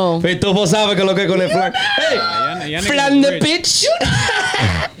 hello. Pitufo sabe que lo que es con el flan. Hey, Ya flan de rich. bitch.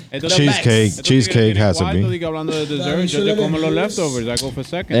 Cheesecake. Cheesecake has to be. Digo, hablando de desserts, yo te como los leftovers. I go for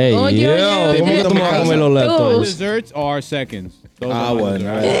seconds. Hey, Oye, yo, oye, ¿cómo que tú me vas a comer los Tú. leftovers? Desserts are seconds. Those are my well,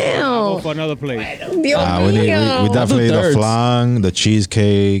 desserts. I go Ew. for another plate. Dios We mío. definitely the Thirds. flan, the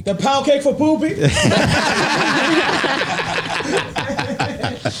cheesecake. The pound cake for poopy.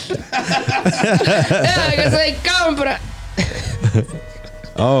 Que se compra.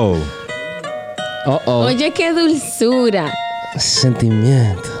 Oh. Uh-oh. Oye, qué dulzura.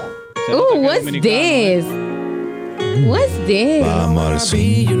 Sentimiento. Ooh, what's this? What's this? Vamos.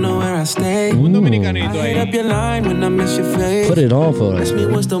 You know where I stay. Un dominicanito Hit up ahí. your line when I miss your face. Put it on for us. Ask me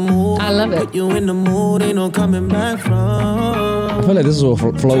what's the move. I love it. Put you in the mood, ain't no coming back from. I feel like this is what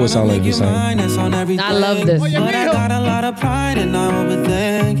Flo would sound like you saying. I love this. But I got a lot of pride and I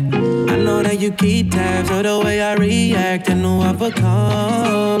overthink. I know that you keep tabs of the way I react and who I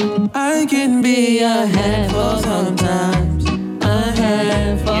become. I can be a handful sometimes. A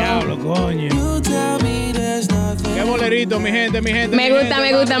handful. Diablo, coño. You tell me there's nothing. Qué bolerito, mi gente, mi gente. Me mi gusta, gente.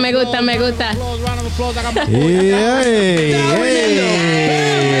 me gusta, me gusta, me gusta. Applause, round of applause, hagamos-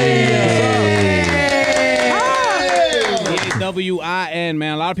 D-A-W-I-N,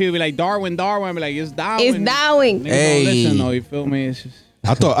 man. A lot of people be like, Darwin. I be like, it's Darwin. It's Darwin. Niggas don't listen, though. You feel me? It's just...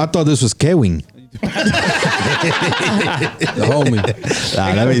 I thought this was Kevin. The homie.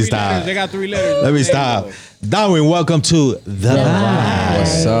 Let me stop. They got 3 letters. Let me There you stop. go. Darwin, welcome to the Vibe.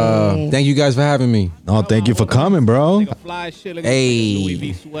 What's up? Thank you guys for having me. Oh, thank you for coming, bro. Like a fly shit. Look at Hey. this Louis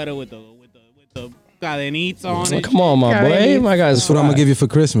V sweater with the cadenitas on it. Come on, my boy. My guy's That's what I'm gonna give you for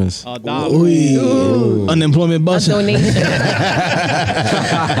Christmas. $1. Unemployment A busting. donation. Yo,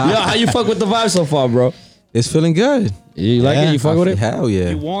 how you fuck with the vibe so far, bro? It's feeling good. You like it? You fuck with it? Hell yeah.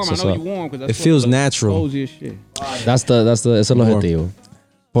 You warm? I What's know up? you warm because It feels natural. Cozy as shit. That's the ese es el objetivo.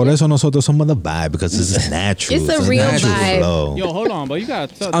 Por eso nosotros somos the Vibe, because this is natural. It's a real natural vibe. flow. Yo, hold on, but you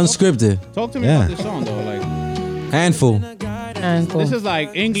gotta Unscripted. talk to me Yeah. about this song though. Like, Handful. Handful. this is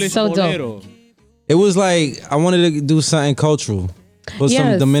like English So dope. bolero. It was like I wanted to do something cultural. Put some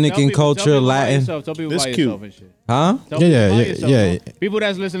Yes. Dominican culture, Latin. Tell people This about cute. yourself and shit. Huh? Tell people Yeah, about yeah, yourself, yeah. bro. People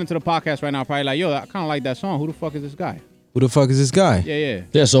that's listening to the podcast right now probably like, yo, I kind of like that song. Who the fuck is this guy? Who the fuck is this guy? Yeah, yeah.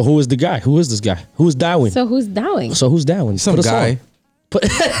 Yeah, so who is the guy? Who is this guy? Who's Darwin? So who's Darwin? So who's Darwin? Some Put a guy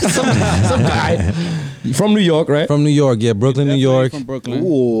song. Some guy from New York, right? from New York. Yeah, Brooklyn, New Definitely York. from Brooklyn.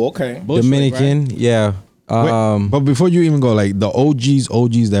 Ooh, okay. Bushwick, Dominican. right? Yeah. But before you even go, like the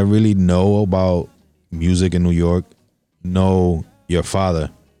OGs that really know about music in New York know your father.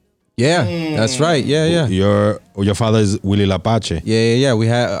 Yeah, that's right. Yeah. Your father is Willie Lapache. Yeah. We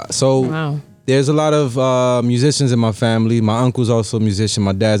had Wow. There's a lot of musicians in my family. My uncle's also a musician.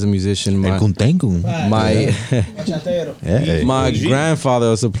 My dad's a musician. El Kuntenku. My Hey. my grandfather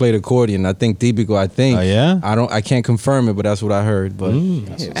also played accordion. I think Típico. I think. Oh, yeah? I can't confirm it, but that's what I heard. But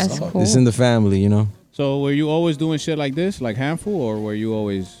That's cool. it's in the family, you know. So were you always doing shit like this, like Handful, or were you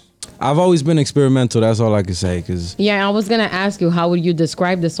always? I've always been experimental. That's all I can say. Cause Yeah, I was gonna ask you, how would you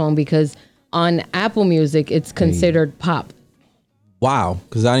describe the song? Because on Apple Music, it's considered pop. wow,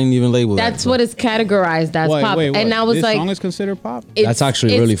 cause I didn't even label That's that. what is categorized as pop. And I was this like, song is considered pop. it's- That's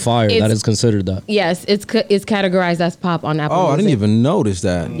actually it's- really fire. That it's- is considered that. Yes, it's categorized as pop on Apple Oh, Music. I didn't even notice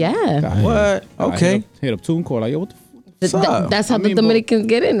that. Yeah, What? Okay. Hit up TuneCore like, yo, what the fuck? Th- What's up? that's how I the mean, but- Dominicans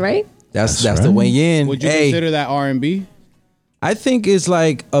get in, right? That's That's the right. way in. Would you Hey, consider that R&B? I think it's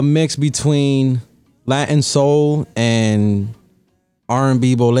like a mix between Latin soul and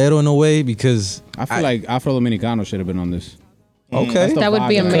R&B bolero in a way because I feel like Afro Dominicano should have been on this. okay. That's the That would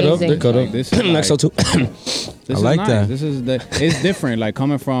be vibe. amazing. They could Like, have. this is Next like- to This I is like nice. that. This is it's different. Like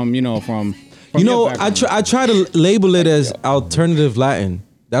coming from from You know, your I background. try to label it as alternative Latin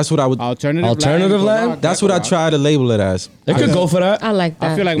That's what I would. Alternative Latin. That's what I try to label it as. It could go for that. I like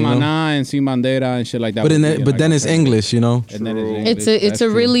that. I feel like Maná and Sin Bandera and shit like that. But then it's English, you know. And then it's English. It's a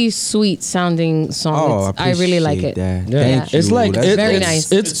really sweet sounding song. Oh, I really like it. That. Yeah. Thank you. It's like That's very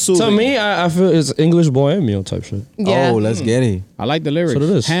nice. It's to me, I feel it's English bohemian type shit. Yeah. Oh, let's get it. I like the lyrics. That's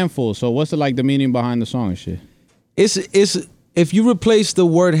what it is. Handful. So what's the meaning behind the song and shit? It's if you replace the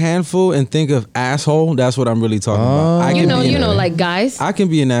word handful and think of asshole, that's what I'm really talking about. I You can be know, like guys. I can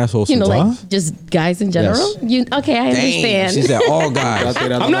be an asshole You know, sometimes. like just guys in general. Yes. Okay, I understand. She said all guys.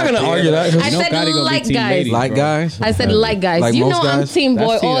 I'm not gonna argue that. I said Gotti gonna be like team guys. ladies, Like bro. guys. I said like guys. Like You know most I'm guys? team boy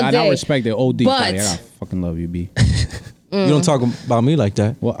That's all and I day. respect it. OD. But- Gotti. I gotta fucking love you, B. You don't talk about me like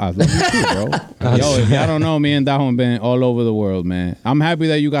that. Well, I love you too, bro. Yo, if y'all don't know, me and Dahon been all over the world, man. I'm happy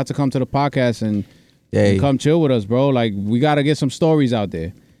that you got to come to the podcast and Hey. come chill with us, bro. Like, we got to get some stories out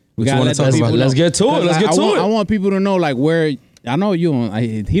there. We What you gotta wanna let the talk people about? know. Let's get to it. 'Cause Let's get to it. I want people to know, like, where... I know you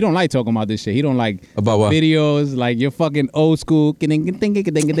don't... he don't like talking about this shit. He don't like... About what? Videos, like, your fucking old school... It's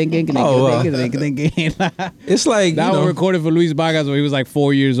like That you was know, recorded for Luis Vargas when he was like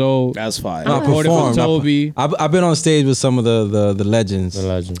 4 years old. That's fine. I recorded for performed. Toby. I've been on stage with some of the legends. The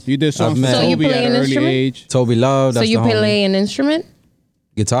legends. You did songs I've for met- So you Toby play at an an early instrument? age. Toby Love. So That's you the homie. play an instrument?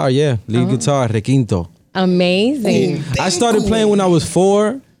 Guitar, yeah, lead guitar, requinto. Amazing. I started playing when I was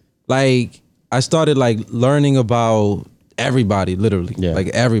 4. Like I started like learning about everybody, literally, Yeah. like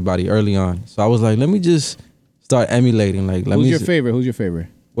everybody early on. So I was like, let me just start emulating. Like, let Who's me. your favorite? Who's your favorite?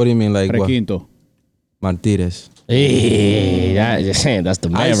 What do you mean, like what? Requinto. Martínez. Hey, that's the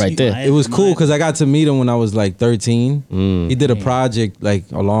man right there. It was cool because I got to meet him when I was like 13. He did a project like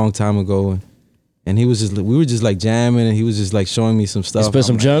a long time ago, and we were just like jamming, and he was just like showing me some stuff. spit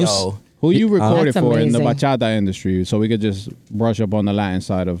some I'm like, gems? yo. Who you recorded That's for in the amazing. bachata industry, so we could just brush up on the Latin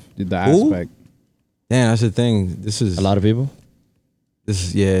side of the aspect. Damn, that's the thing. This is A lot of people.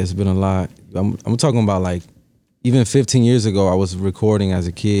 It's been a lot. I'm talking about like even 15 years ago, I was recording as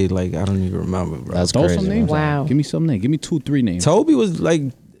a kid. Like I don't even remember, bro. That's Throw crazy. some names. Wow. out. Give me some names. Give me 2-3 names. Toby was like,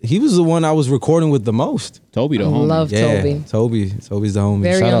 he was the one I was recording with the most. Toby the I homie. love Yeah, Toby. Toby's the homie.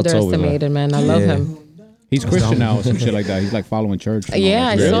 Very Shout out Toby, underestimated, man. I love Yeah. him. He's Christian now or some shit like that. He's like following church. and all Yeah,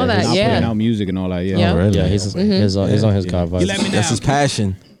 that I shit. saw that, He's not yeah. putting out music and all that. Yeah. Yeah. Yeah, he's on his God vibes. That's his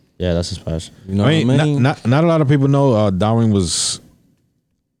passion. Yeah, that's his passion. You know I mean, what I mean? not a lot of people know Darwin was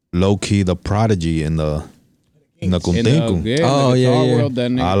low key the prodigy in the In the, Kuntinku. yeah, Oh, the yeah, guitar yeah. world,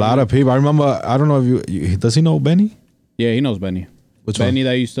 that nigga- A lot of people. I remember. I don't know if you does he know Benny? Yeah, he knows Benny. Which Benny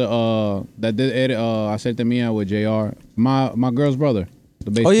one? that used to that did Hacerte Mía with JR. My girl's brother. The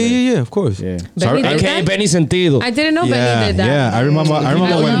bass Oh yeah, player. yeah, yeah. Of course. Yeah. Benny did AKA that? Benny Sentido. I didn't know Benny did that. Yeah, I remember. I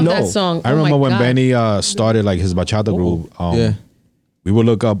remember I when love that song. I Oh my remember when God. Benny started like his bachata group. Yeah. We would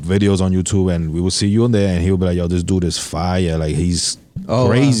look up videos on YouTube and we would see you in there, and he would be like, "Yo, this dude is fire! Like he's Oh,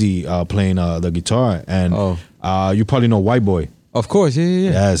 crazy playing the guitar." And you probably know White Boy. Of course. Yeah, yeah,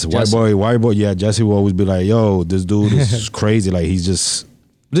 yeah. Yes, White Boy. Yeah, Jesse will always be like, "Yo, this dude is crazy! Like he's just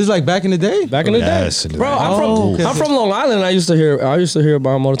This is like back in the day. Back in the Yes, day, bro. like- I'm from Long Island. And I used to hear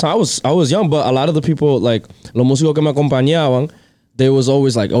about him all the time. I was young, but a lot of the people, like los músicos que me acompañaban, they was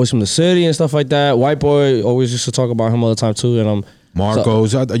always from the city and stuff like that. White Boy always used to talk about him all the time too. And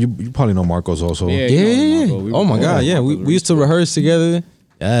Marcos. You probably know Marcos also. Yeah, Yeah, you know yeah, Marco. yeah. We Oh my were- God, yeah. We used to rehearse together,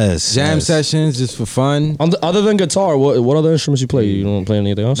 Yes, jam yes. sessions just for fun. other than guitar, what other instruments you play? You don't play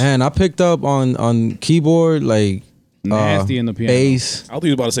anything else? Man, I picked up on keyboard like Nasty in the piano. bass. I thought you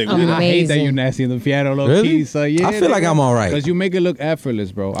was about to say Amazing. weed. I hate that you nasty in the piano, low Really? key. So yeah, I feel like I'm all right. because you make it look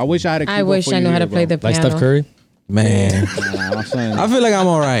effortless, bro. I wish I had a I wish I knew how to play the Like piano. Steph Curry? Man, my son, I feel like I'm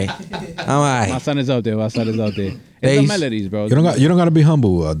all right. I'm all my right. son is out there. My son is out there. It's the Bass. melodies, bro. You don't gotta be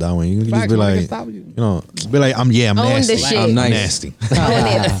humble, Darwin. You can just Facts, be man, I can like, stop you. you know, be like, I'm Own the nasty. shit. I'm nice. Nasty.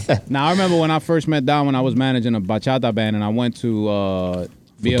 Now I remember when I first met Don when I was managing a bachata band, and I went to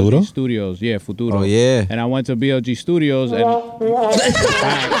BLG Futuro? Studios. Yeah, Futuro. Oh, yeah. And I went to BLG Studios and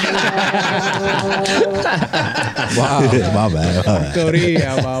Wow. My bad.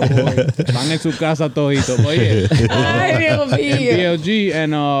 Teoría, my boy. Van en su casa todito. Oye, Ay, Dios mío. BLG,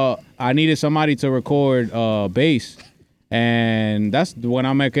 and I needed somebody to record bass. And that's when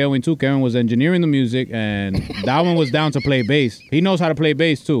I met Kevin too. Kevin was engineering the music, and Darwin was down to play bass. He knows how to play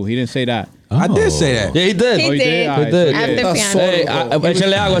bass too. He didn't say that. I did say that. Yeah, he did. He Oh, you did. All He right, did. so At yeah. the piano. Hey,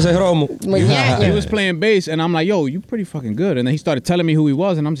 échale agua a ese romo. Muñeca. He was playing bass, and I'm like, "Yo, you pretty fucking good." And then he started telling me who he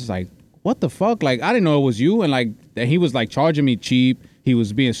was, and I'm just like, "What the fuck?" Like I didn't know it was you, and like that he was like charging me cheap. He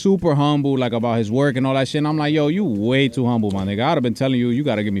was being super humble, like about his work and all that shit. And I'm like, yo, you way too humble, man. Nigga, I'd have been telling you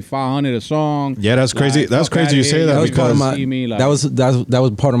got to give me $500 a song. Yeah, that's crazy. Like, that's fuck crazy outta you here. say that That was because part of my. see me, like- that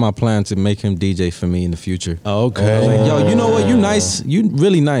was part of my plan to make him DJ for me in the future. okay. Like, yo, you know what? You nice. You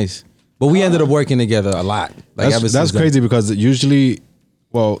really nice. But we ended up working together a lot. Like ever That's since then. crazy because usually,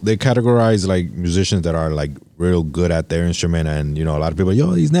 well, they categorize like musicians that are like real good at their instrument, and you know, a lot of people,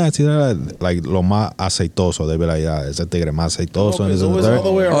 yo, he's nasty. Like lo más aceitoso, they be like, yeah, ese tigre más aceitoso. And this and the third.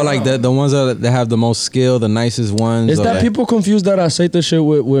 Or like the ones that have the most skill, the nicest ones. It's or that like- people confuse that aceite shit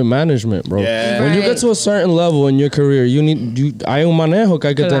with management, bro. Yeah. When you Right. get to a certain level in your career, hay un manejo que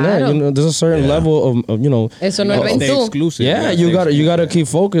hay que tener. Claro. You know, there's a certain level of you know. Eso no es Stay 22. exclusive. Yeah, you gotta keep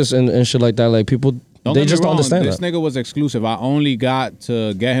focused and shit like that. Like people, Don't they get me just don't wrong, understand this that. nigga was exclusive. I only got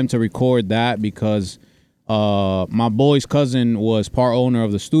to get him to record that because my boy's cousin was part owner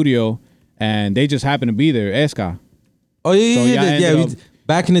of the studio, and they just happened to be there. Esca. Oh yeah, So yeah, y'all yeah. ended up-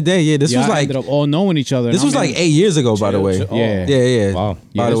 Back in the day, yeah. This was Y'all like ended up all knowing each other. this and was I'm like in- 8 years ago, by the way. Yeah. Yeah. Wow.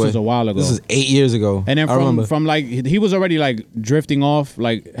 Yeah, By the this way, was a while ago. This is 8 years ago. And then I remember. from like he was already like drifting off,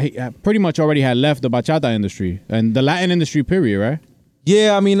 like he pretty much already had left the bachata industry and the Latin industry period, right?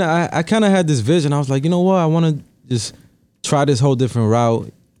 Yeah, I mean, I kind of had this vision. I was like, you know what? I want to just try this whole different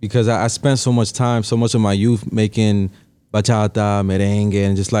route because I spent so much time, so much of my youth making bachata, merengue,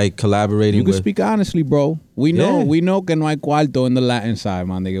 and just like collaborating You can with. speak honestly, bro. We know, Yeah. we know que no hay cuarto in the Latin side,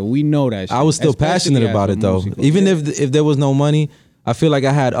 my nigga. We know that shit. I was still Especially passionate as about a it though. músico. Even if there was no money, I feel like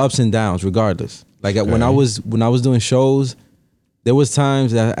I had ups and downs regardless. Like when I was doing shows, there was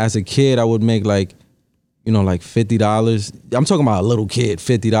times that as a kid I would make like, you know, like $50. I'm talking about a little kid,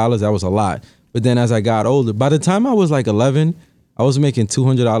 $50. That was a lot. But then as I got older, by the time I was like 11, I was making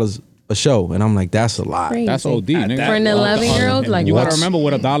 $200 a show, and I'm like, that's a lot. Crazy. That's OD, nigga. For an 11-year-old, like You what? gotta remember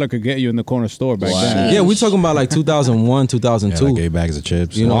what $1 could get you in the corner store back then. Yeah, we talking about like 2001, 2002. Like 8 bags of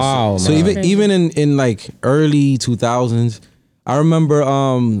chips. You know, Wow, so man. even in like early 2000s, I remember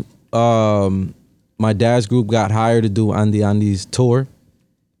my dad's group got hired to do Andy Andy's tour.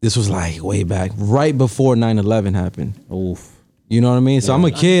 This was like way back, right before 9/11 happened. Oof. You know what I mean? So I'm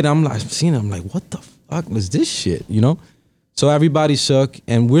a kid. I'm like seeing it, I'm like, what the fuck was this shit? You know? So everybody shook,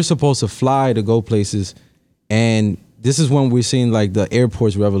 and we're supposed to fly to go places, and this is when we're seeing like the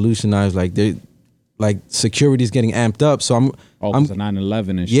airports revolutionize, like they like security's getting amped up. So I'm Oh, it's a 9/11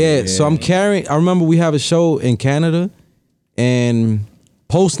 and shit. yeah, so I'm carrying. I remember we have a show in Canada, and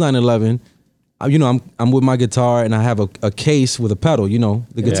post 9/11, you know, I'm with my guitar and I have a case with a pedal. You know,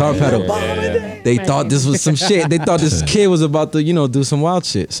 the guitar pedal. They thought this was some shit. They thought this kid was about to, you know, do some wild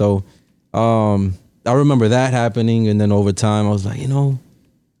shit. So, I remember that happening, and then over time, I was like, you know,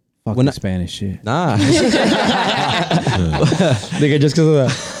 Fuck when the I- Spanish shit. nah. Nigga, just because of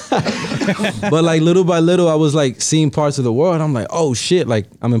that. But like little by little, I was like seeing parts of the world. I'm like, oh shit! Like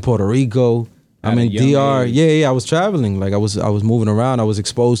I'm in Puerto Rico, I'm At a in young DR. age. Yeah. I was traveling. Like I was moving around. I was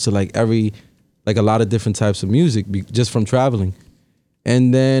exposed to like a lot of different types of music just from traveling.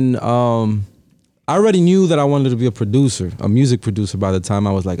 And then I already knew that I wanted to be a music producer by the time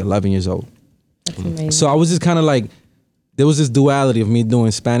I was like 11 years old. That's amazing. So I was just kind of like, there was this duality of me doing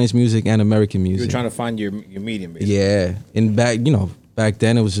Spanish music and American You were music. trying to find your medium, basically. Yeah, and back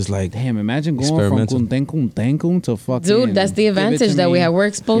then it was just like, Damn, imagine going from Experimental. Kuntenkun to fucking. Dude, that's the give it to advantage that we me. have. We're Give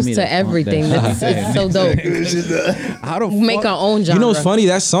exposed me to the funk, everything. that- That's it's so dope. How the Make fuck? our own genre. you know what's funny?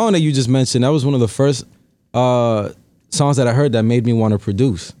 That song that you just mentioned, that was one of the first songs that I heard that made me want to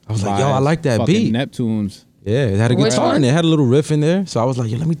produce. I was like, yo, I like that Fucking beat. Neptunes. Yeah, it had a Which guitar one? in it. It had a little riff in there. So I was like,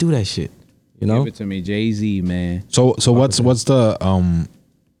 yo, let me do that shit. You know? Give it to me, Jay-Z, man. So what's the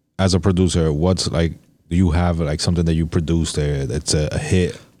as a producer, what's like, do you have like something that you produce there that's a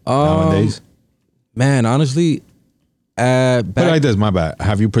hit nowadays? Man, honestly, Put it back, like this, my bad.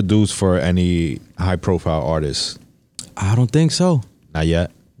 Have you produced for any high profile artists? I don't think so. Not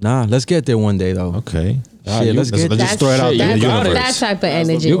yet. Nah, let's get there one day though. Okay. Shit, let's get let's there. just throw it out there in the That's universe. that type of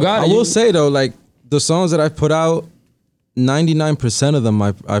energy. You got I it. will say though, like the songs that I've put out, 99% of them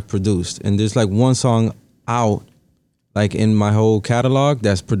I've produced, and there's like one song out, like in my whole catalog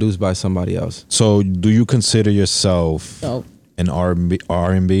that's produced by somebody else. So do you consider yourself Dope. an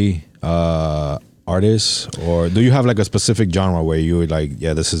R&B artist, or do you have like a specific genre where you're like,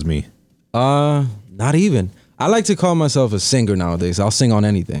 yeah, this is me? Not even. I like to call myself a singer nowadays. I'll sing on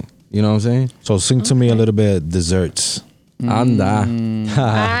anything. You know what I'm saying? So sing to me a little bit desserts. Anda.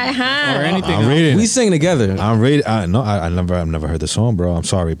 Or anything. I'm reading. We sing together. I'm reading. I've never heard the song, bro. I'm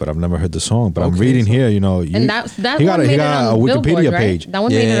sorry, but I've never heard the song. But I'm Okay, reading so- here. You know, you, And that he one got made he it got on a Billboard, Wikipedia right? page. That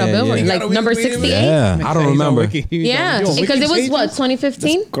one made it on Yeah, Billboard, yeah. like number 68. Yeah. I don't remember. Yeah, because it was what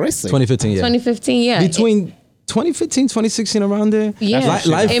 2015. Crazy. 2015, yeah. 2015, yeah. Between 2015, 2016, around there. Yeah,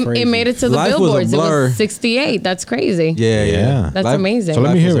 Life, it made it to the Life was a billboards. It blur. was 68. That's crazy. yeah. That's Life- amazing. So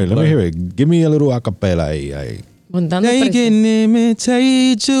let me Life hear was a it. Let me blur. hear it. Give me a little acapella ahí. Montando They presión. can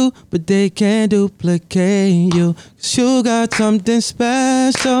imitate you, but they can't duplicate you. 'Cause you got something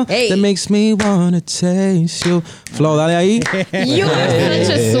special Hey. that makes me wanna taste you. Flo, dale ahí. You have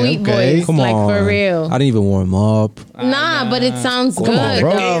such a sweet okay. voice, Come like on. for real. I didn't even warm up. Nah, but it sounds good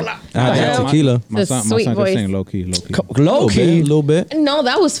bro. though. I had that hell? tequila. My The son sweet can voice. sing low key. Low A key. little bit. No,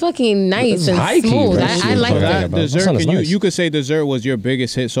 that was fucking nice and high key, smooth. bro. I like So that. that dessert, sounds can nice. you could say dessert was your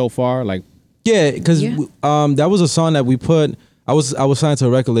biggest hit so far? Like, Yeah, because Yeah. that was a song that we put. I was signed to a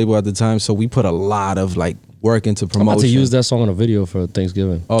record label at the time, so we put a lot of like work into I'm promotion. about to use that song on a video for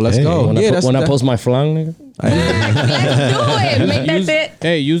Thanksgiving. Oh, let's Hey. go. When, Yeah, I post my flang, nigga. Let's do it. Make that use, shit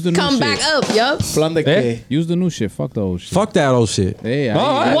hey, use the new come shit. back up, yup. Plan de Eh? que. Use the new shit. Fuck the old shit. Fuck that old shit. Hey,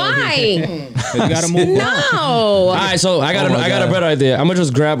 Why? you gotta move on. No. All right, so I got a better idea. I'm gonna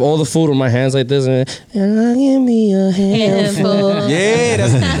just grab all the food with my hands like this and give me a Handful. Yeah,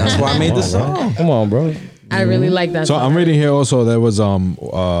 that's why I made the song. Come on, bro. I really like that. So song. I'm reading here also there was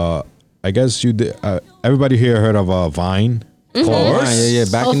I guess you did everybody here heard of Vine. Yeah,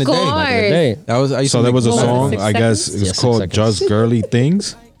 back Of in the day. course. Back in the day. That was I used So to there make was a music. song, 6 I guess seconds? it's Yeah, 6 called seconds. Just Girly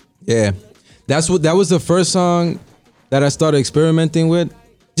Things. Yeah, that was the first song that I started experimenting with.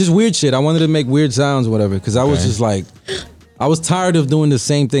 Just weird shit. I wanted to make weird sounds, or whatever, because I was just like, I was tired of doing the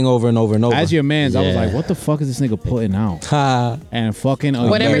same thing over and over and over. As your man's, I was Yeah. like, what the fuck is this nigga putting out? Ha. And fucking a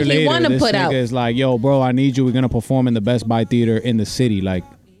Whatever year he later, wanna this put nigga out. is like, yo, bro, I need you. We're gonna perform in the Best Buy Theater in the city, like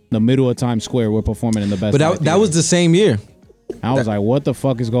the middle of Times Square. We're performing in the Best But Buy that Theater. was the same year. I was like, what the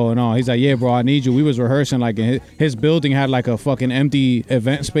fuck is going on? He's like, yeah, bro, I need you. We was rehearsing, like, in his building had like a fucking empty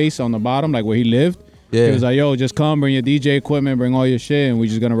event space on the bottom, like where he lived. Yeah. He was like, yo, just come, bring your DJ equipment, bring all your shit, and we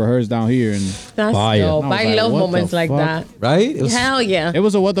just gonna rehearse down here. And That's Fire. dope. I was I like, love what the moments like fuck? that. Right? It was, Hell yeah. it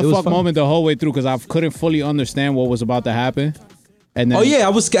was a what the It was fuck fun. moment the whole way through because I couldn't fully understand what was about to happen. And then, Oh yeah,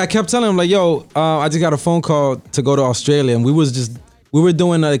 I kept telling him like, yo, I just got a phone call to go to Australia, and we were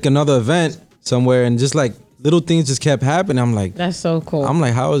doing like another event somewhere, and just like little things just kept happening. I'm like, That's so cool.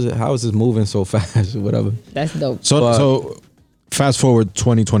 how is this moving so fast or whatever? That's dope. So fast forward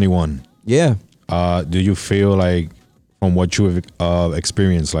 2021. Yeah. Do you feel like from what you have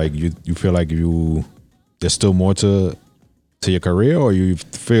experienced, like you feel like there's still more to your career, or you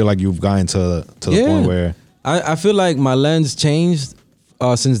feel like you've gotten to the point where I feel like my lens changed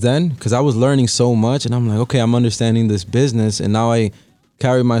since then, because I was learning so much, and I'm like, okay, I'm understanding this business, and now I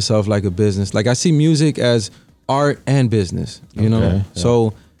carry myself like a business. Like I see music as art and business, you know? Okay, yeah.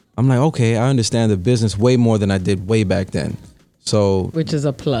 So I'm like, okay, I understand the business way more than I did way back then. So Which is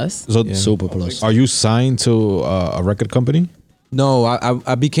a plus. so Super plus. are you signed to a record company? no,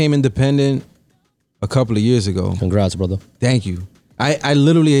 I became independent a couple of years ago. Congrats, brother. Thank you. I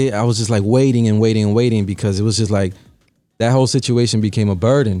literally, I was just like waiting and waiting and waiting, because it was just like, that whole situation became a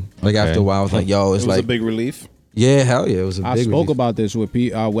burden. Like after a while, I was like, yo, it's It was like, a big relief. yeah, hell yeah, it was a I big spoke relief. about this with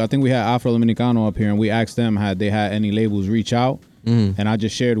I think we had Afro Dominicano up here, and we asked them had they had any labels reach out, and I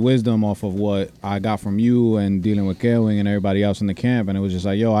just shared wisdom off of what I got from you and dealing with Kelwing and everybody else in the camp, and it was just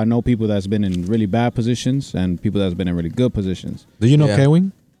like, yo, I know people that's been in really bad positions and people that's been in really good positions. Do you know Yeah.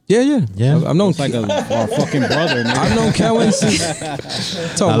 K-Wing? Yeah. I've known It's like our fucking brother. Nigga. I've known Kelvin since.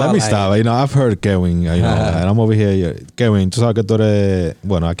 Let me stop. You know, I've heard Kevin, you know, and I'm over here. Kevin, tú sabes que tú eres,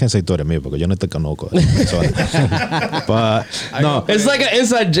 bueno, I can't say tú eres mío porque yo no te conozco. So, but no, It's like an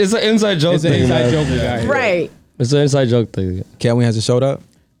inside joke It's an thing. inside man. joke we got here. Right. It's an inside joke thing. Kelvin hasn't showed up.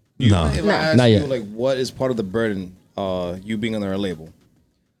 no. If I ask Not you, yet. like, what is part of the burden, you being under a label?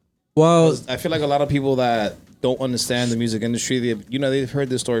 Well, I feel like a lot of people that don't understand the music industry, they've heard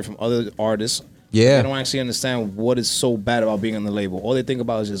this story from other artists. Yeah. They don't actually understand what is so bad about being on the label. All they think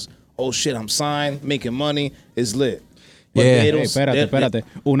about is just, oh shit, I'm signed, making money, it's lit. But Yeah. they Hey, don't- espérate.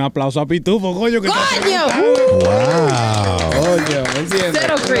 Un aplauso a Pitufo, coño. Que ¡Coño! Coño, ¿me entiendes?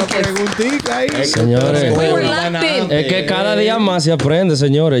 Cero crickets. preguntica ahí. Señores. We were Una vaina laughing. antes. Es que cada día más se aprende,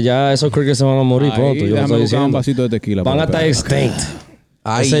 señores. Ya esos crickets se van a morir pronto. Yo lo Déjame estoy buscar un diciendo. vasito de tequila. Van a por estar favor. extinct.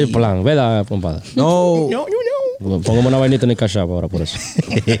 Ese es el plan, ¿verdad, compadre? no. Póngame una vainita en el cash app ahora por eso.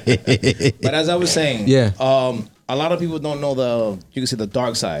 But as I was saying, Yeah. A lot of people don't know you can say the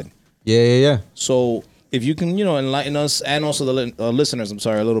dark side. Yeah. So if you can, enlighten us and also the listeners, I'm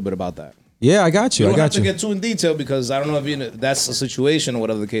sorry, a little bit about that. Yeah, I got you. You I don't have got to you. get too in detail because I don't know if that's a situation or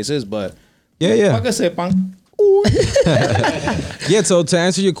whatever the case is, but Yeah. like I said, pan. Yeah, so to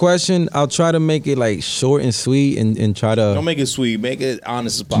answer your question, I'll try to make it like short and sweet and try Don't to make it sweet, make it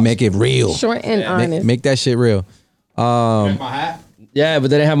honest as possible. make it real. Short and honest. Make that shit real. My hat. Yeah, but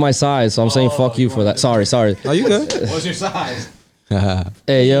they didn't have my size, so I'm saying fuck you for that. Sorry. Are you good? What's your size?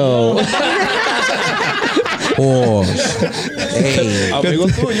 Hey, yo. Pause. Hey. Amigo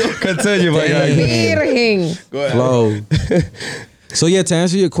tuyo. Continue, my guy. Virgen. Go ahead. Flow. So yeah, to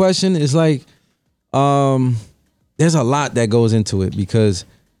answer your question, it's like there's a lot that goes into it because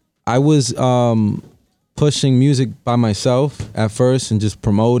I was pushing music by myself at first and just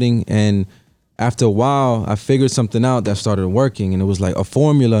promoting, and after a while I figured something out that started working, and it was like a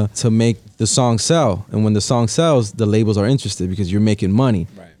formula to make the song sell. And when the song sells, the labels are interested because you're making money.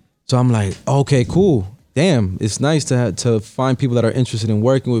 Right. So I'm like, okay, cool. Damn, it's nice to find people that are interested in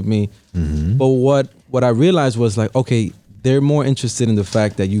working with me. But what I realized was like, okay, they're more interested in the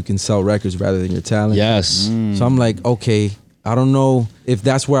fact that you can sell records rather than your talent. Yes. So I'm like, okay, I don't know if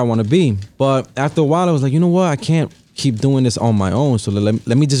that's where I want to be. But after a while, I was like, you know what? I can't keep doing this on my own. So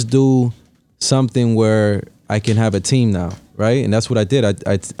let me just do something where I can have a team now, right? And that's what I did.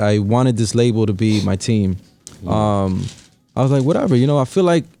 I wanted this label to be my team. I was like, whatever, I feel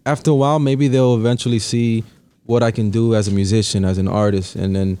like after a while, maybe they'll eventually see what I can do as a musician, as an artist.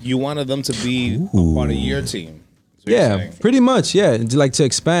 And then, You wanted them to be a part of your team. That's what you're yeah, saying. pretty much. Yeah. Like to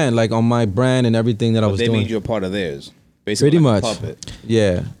expand like on my brand and everything that I But was they doing. made you a part of theirs. Basically Pretty like much. a puppet.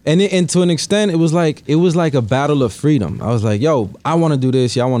 Yeah. And to an extent, it was like a battle of freedom. I was like, yo, I want to do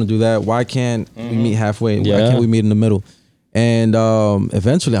this. Y'all want to do that. Why can't we meet halfway? Why Yeah. can't we meet in the middle? And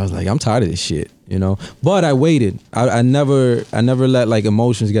eventually I was like, I'm tired of this shit, But I waited. I never let like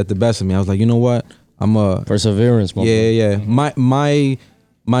emotions get the best of me. I was like, you know what? I'm a Perseverance, man. yeah.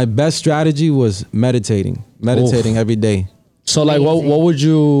 My best strategy was meditating every day. So like, what was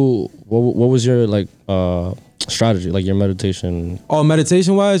your like strategy, like your meditation? Oh,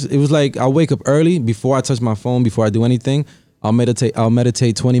 meditation wise, it was like I'll wake up early before I touch my phone, before I do anything. I'll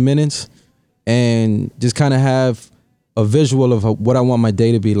meditate 20 minutes and just kind of have a visual of what I want my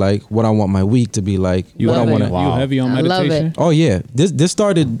day to be like, what I want my week to be like. You Love it. You heavy on I love meditation? it. Oh yeah, this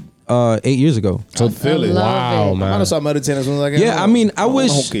started 8 years ago. I feel it. love Wow, it. I'm man. gonna start meditating as soon as I get Yeah, home. I mean, I No,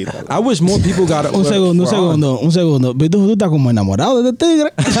 wish no, more people got Un segundo. Pero tú estás como enamorado de este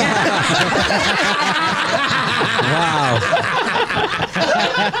tigre. Wow.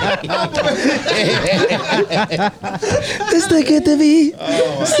 Desde que te vi,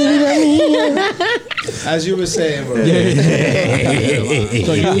 vida mía. As you were saying, bro.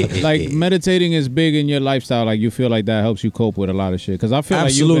 So you like meditating is big in your lifestyle. Like you feel like that helps you cope with a lot of shit. Because I feel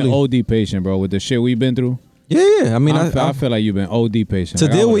like you've been OD patient, bro, with the shit we've been through. Yeah. I mean, I feel like you've been OD patient. to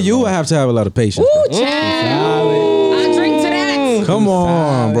Like, deal with you, would've I have to have a lot of patience. Ooh, child. I drink to that. Come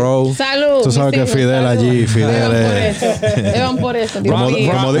on, bro. Salud. Tú sabes que mis Fidel hijos, allí, salud. Fidel Beban por eso. Dios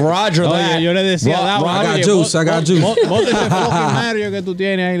mío. Roger Oh, that. yeah, yo le decía, I got oye, juice. I got juice. Monte ese fucking Mario que tú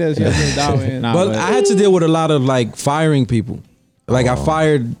tienes ahí, le decía, da, bien. Nah, But but- I had to deal with a lot of like firing people. Like I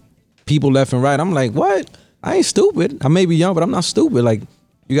fired people left and right. I'm like, what? I ain't stupid. I may be young, but I'm not stupid. Like,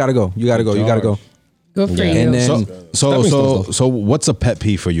 you gotta go. You gotta go. You gotta go. Good for you. And then So what's a pet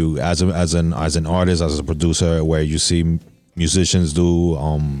peeve for you as an artist, as a producer, where you see musicians do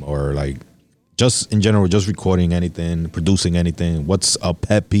or like just in general, just recording anything, producing anything? What's a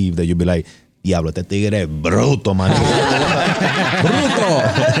pet peeve that you'd be like, diablo, este tigre es bruto, man.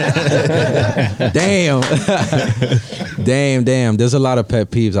 Damn. There's a lot of pet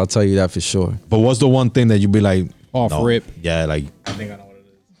peeves. I'll tell you that for sure. But what's the one thing that you'd be like Off rip. Yeah, like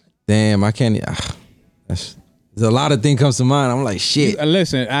Damn, I can't. There's a lot of things comes to mind. I'm like, shit.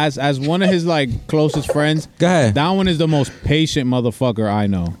 Listen, as one of his like closest friends, Go ahead. that one is the most patient motherfucker I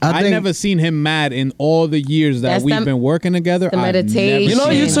know. I I think- never seen him mad in all the years that That's we've the- been working together. the I've never meditation. You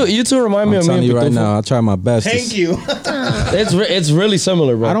know, seen you two remind me I'm of me telling and you right Pitufo. now, I'll try my best. Thank you. It's really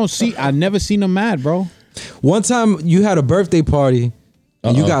similar, bro. I never seen him mad, bro. One time you had a birthday party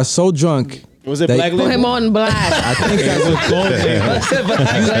and you got so drunk. Was it They- Black Put him Label? on blast. I think that was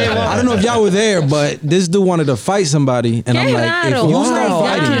I don't know if y'all were there, but this dude wanted to fight somebody, and I'm like, if Claro. you Oh start my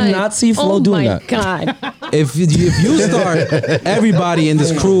fighting, God. I did not see Flo doing that. Oh my God. if you start, everybody in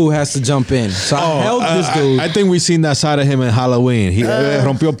this crew has to jump in. So I held this dude. I think we seen that side of him in Halloween. He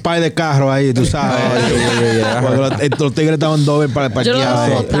rompió un par de carros ahí, tú sabes. Cuando los tigres estaban doble para Yo lo parquear.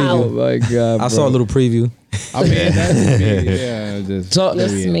 soltado. Oh my god! I saw a little preview. I mean, that's me. Yeah, just So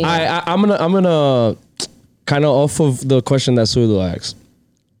That's me. I'm gonna kind of off of the question that Sudo asked.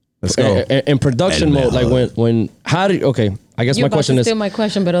 Let's go. In production mode, like when how do you, okay? I guess You're my about question to is, steal my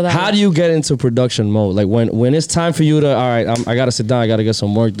question, but how do you get into production mode? Like when it's time for you to, all right, I gotta sit down, I gotta get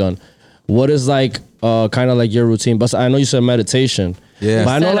some work done. What is like kind of like your routine? But I know you said meditation. Yeah.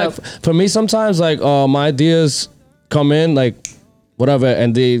 But I know like Setup. for me sometimes like my ideas come in like whatever,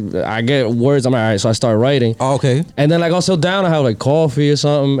 and I get words. I'm like, all right, so I start writing. Oh, okay. And then like I'll sit down, I have like coffee or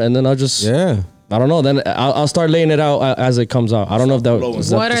something, and then I'll just I don't know. Then I'll start laying it out as it comes out. I don't know if that.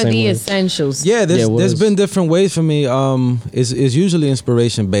 What are the essentials? Yeah, there's been different ways for me. It's usually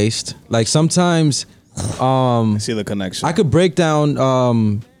inspiration based. Like sometimes, I see the connection. I could break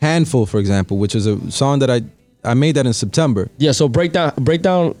down "Handful," for example, which is a song that I made that in September. Yeah, so break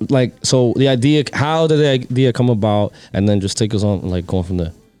down like so the idea. How did the idea come about, and then just take us on like going from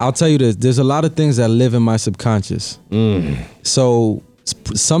there. I'll tell you this: there's a lot of things that live in my subconscious. So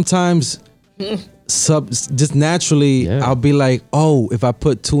sometimes. Just naturally, I'll be like, oh, if I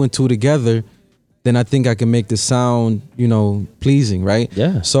put 2 and 2 together, then I think I can make the sound, pleasing, right?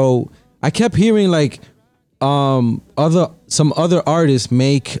 Yeah. So I kept hearing like some other artists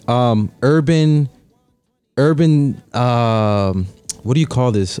make urban what do you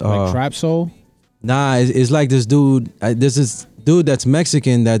call this? Like trap soul? Nah, it's like this dude. There's this dude that's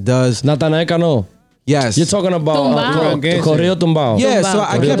Mexican that does Natanael Cano. Yes. You're talking about Corrido Tumbao. Yeah, so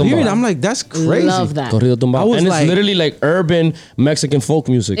I kept hearing it. I'm like, that's crazy. Love that. Corrido Tumbao. And it's literally like urban Mexican folk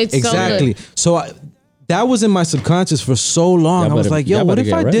music. It's exactly. So that was in my subconscious for so long. I was like, yo, what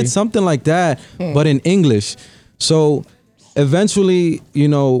if I did something like that, but in English? So eventually,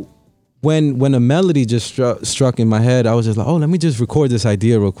 when a melody just struck in my head, I was just like, oh, let me just record this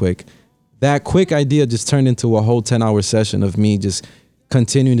idea real quick. That quick idea just turned into a whole 10-hour session of me just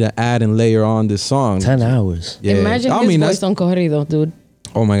continue to add and layer on this song. 10 hours. Yeah. Imagine his voice on corrido, dude.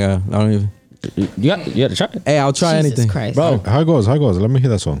 Oh my God. I don't even. You got to try it. Hey, I'll try Jesus anything. Christ. Bro. How it goes? Let me hear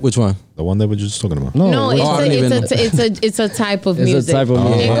that song. Which one? The one that we were just talking about. No, it's a type of music. It's a type of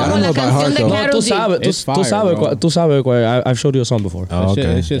music. Es I como don't la know about canción heart, de though. No, Karol tú G. sabes, It's fire, bro. tú sabes cuál. I've showed you a song before. Oh,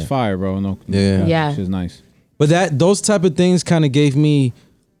 okay. It's just fire, bro. No, Yeah. It's just nice. But those type of things kind of gave me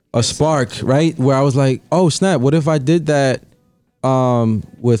a spark, right? Where I was like, oh snap, what if I did that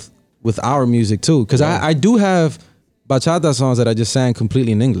with our music too? Because I do have bachata songs that I just sang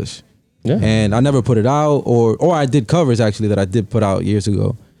completely in English. Yeah. And I never put it out, or I did covers actually that I did put out years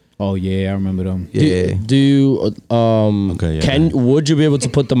ago. Oh yeah, I remember them. Yeah. Do you would you be able to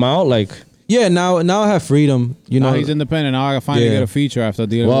put them out like? Yeah, now I have freedom. Now he's independent. Now I can finally Yeah. get a feature after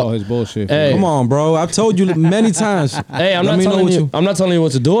dealing with all his bullshit. Hey. Come on, bro. I've told you many times. Hey, I'm Let not me know telling what you. I'm not telling you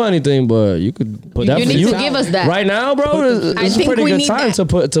what to do or anything, but you could put that. You need to give us that. right now, bro. I It's a think pretty we good need time that. to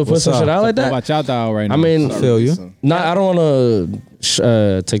put What's some up? shit out like that. Bachata out right now. I mean, I feel you. I don't want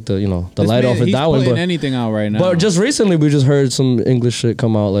to take the the This light man, off it he's that way, putting but anything out right now. but just recently we just heard some English shit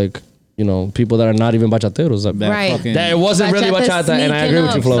come out, like people that are not even bachateros. That, Right. fucking- that it wasn't really bachata, and I agree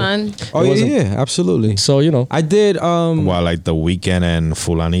with you, Flo. Son. Oh yeah, absolutely. So I did. Well, like The Weeknd and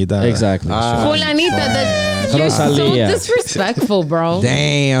Fulanita. exactly. Fulanita, you're so Rosalía. disrespectful, bro.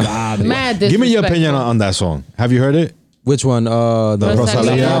 Damn. Mad disrespectful. Give me your opinion on that song. Have you heard it? Which one? The Rosalía.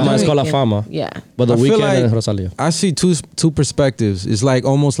 Rosalía. Fama, it's called La Fama. Yeah. But the I feel weekend like- and Rosalia. I see two perspectives. It's like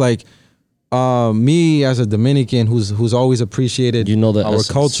almost like me as a Dominican who's always appreciated The our essence.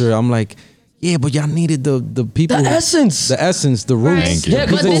 culture. I'm like, yeah, but y'all needed the people, The essence. the essence, the roots. Right. Yeah,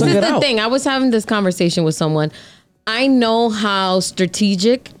 'cause but they this took is it the out. thing. I was having this conversation with someone. I know how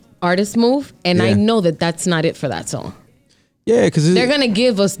strategic artists move, and I Yeah. know that that's not it for that song. Yeah, because They're gonna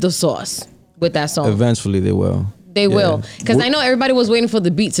give us the sauce with that song. eventually they will. They will, because I know everybody was waiting for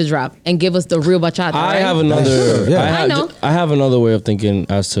the beat to drop and give us the real bachata. I right? have another. Yeah. I know. I have another way of thinking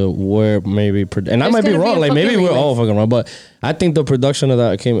as to where maybe, and I There's might be gonna be wrong. a Like maybe fucking we're all remix. fucking wrong, but I think the production of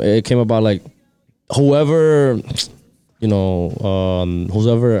that came about like whoever.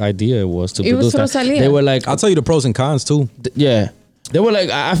 Whoever idea it was to It was produce that. Rosalía. They were like, I'll tell you the pros and cons too. yeah. They were like,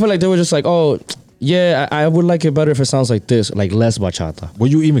 I feel like they were just like, oh, yeah, I would like it better if it sounds like this, like less bachata.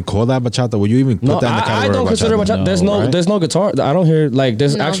 Would you even call that bachata? Would you even put No, that in the I category don't of consider bachata? bachata. There's no guitar. I don't hear like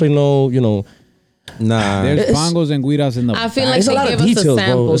there's No. actually no Nah. There's It's- bongos and guiras in the I feel back. like It's a they lot of give us details, the bro.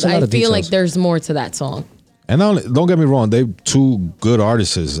 samples. It's a lot I of feel like details. there's more to that song. And don't get me wrong, they two good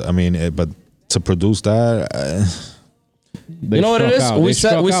artists. I mean, but to produce that, They You know what it struck is? out. We They set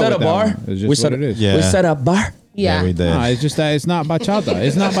struck we out set a with that bar. one. It's just We what set it is. Yeah. we set a bar. Yeah. we did. Nah, it's just that it's not bachata.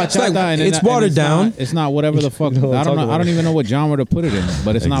 It's not bachata, and it's and watered down. Not, it's not whatever the fuck. No, I don't know. talk I don't even know what genre to put it in,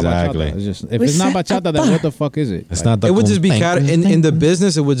 but it's Exactly. not bachata. It's just if it's not bachata, then what the fuck is it? It's not the It would just be content. in the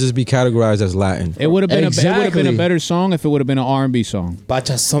business. It would just be categorized as Latin. It would have been it would have been Exactly. a better song if it would have been an R&B song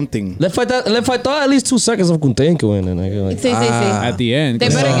Bacha something. Let's fight at least 2 seconds of Kuntenko in it. Like, Sí, sí, sí. at the end. They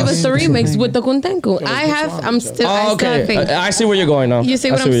better give us the remix with the Kuntenku. I still okay. think. I see where you're going now. You see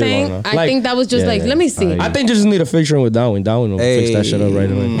I what I'm where you're saying? going now. I think that was just let me see. I think you just need a featuring with Darwin. Darwin will fix that shit up right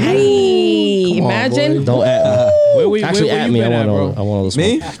away. Hey, imagine. Don't at actually where at you me. been I at, want bro? all this.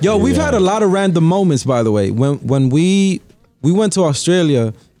 Me? Yo, we've had a lot of random moments, by the way. When we we went to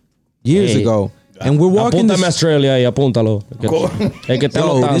Australia years Hey. ago, and we're walking. Apúntame Australia ahí, apúntalo. El que está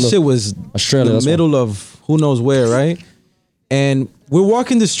Yo, anotando. this shit was Australia, the that's middle of who knows where, right? And we're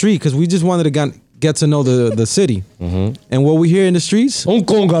walking the street because we just wanted to get to know the city. And what we hear in the streets, Un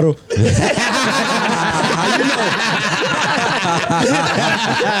cóngaro.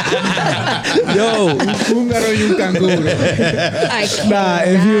 yo, Húngaro y un canguro. I can't Nah,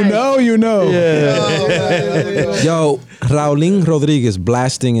 if you die. know, you know. yo, Raulín Rodriguez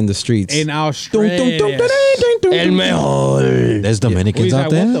blasting in the streets. In Dun, Australia. dun, dun, dun, dun, dun. El mejor. There's Dominicans He's out like,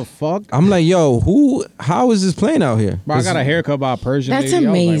 there. what the fuck? I'm like, yo, how is this playing out here? Bro, I got a haircut by a Persian That's lady. I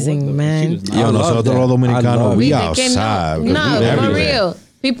was like, amazing, what the- man. She was nice. Yo, I love nosotros that. los I dominicanos, love we We outside. can, because no, we for everywhere. real.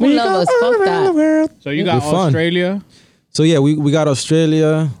 People love us. Fuck that. So you got We're fun. Australia. So yeah, we got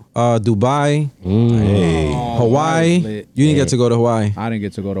Australia, Dubai, Hawaii. lit. You didn't get to go to Hawaii. I didn't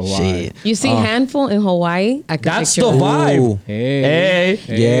get to go to Hawaii. You see Handful in Hawaii? I could That's picture the it. vibe. Ooh. Hey.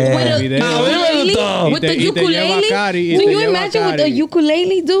 Hey. Yeah. With a Video. ukulele? With the Y te lleva ukulele? Cari, y Can te you lleva imagine with a Cari.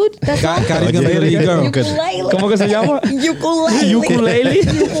 ukulele, dude? That's all. Cari's gonna be the lead girl. Ukulele. ¿Cómo que se llama? Ukulele. Ukulele.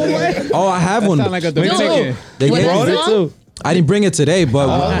 Oh, I have one. Sound like a Dude, Dominican. They with gave that me- song? I didn't bring it today, but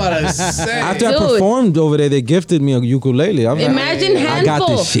after I Dude. performed over there, they gifted me a ukulele. I was like, Imagine I got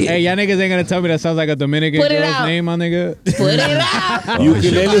Handful. this shit. Hey, y'all niggas ain't gonna tell me that sounds like a Dominican Put it girl's out. name, my nigga. Put it out.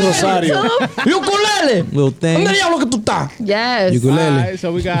 Ukulele Rosario. Ukulele. Little thing. ¿Dónde diablo que tú estás? Yes. Ukulele. Alright,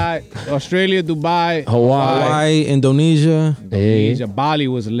 so we got Australia, Dubai, Hawaii, Indonesia. Indonesia. Bali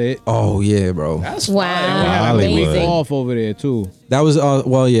was lit. Oh yeah, bro. Wow. We had a week Amazing. off over there too. That was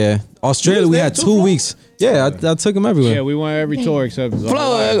well, yeah. Australia, we had 2 weeks. Yeah, I took them everywhere. Yeah, we went every tour except.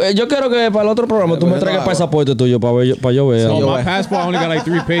 Flo, yo quiero que para el otro programa tú me traigas el pasaporte tuyo para yo ver. So my passport only got like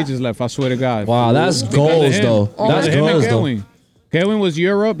 3 pages left. I swear to God. Wow, that's Because of goals him. though. Because That's of him and goals though. Kevin. Kevin was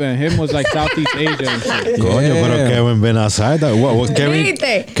Europe and him was like Southeast Asia and shit. Coño, Yeah. pero Kevin ven aside. Kevin,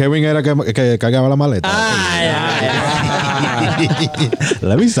 Viste. Kevin era que cargaba la maleta.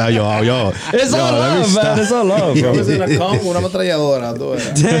 Let me start yo. It's all love, man. It's all love, bro. Vamos a con una ametralladora. tú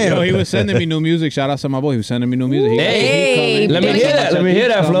eres. Yo, he was sending me new music. Shout out to my boy. He was sending me new music. He got- Hey, Let me tiene hear que- that. Let me hear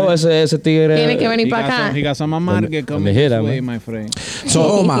that, Flo. Ese tigre. Tiene que venir He para got some, he acá. got some amargue coming hear this that, way, man. my friend.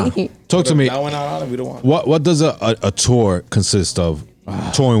 So, talk to me. That one out, we don't want. What does a tour consist of?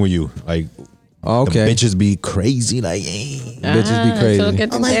 Touring with you, like Oh, the okay. bitches be crazy, like hey. Bitches be crazy. So que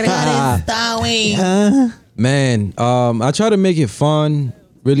tú quieres- Man, I try to make it fun,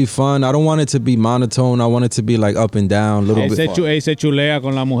 really fun. I don't want it to be monotone. I want it to be like up and down, a little Él se, bit. él se chulea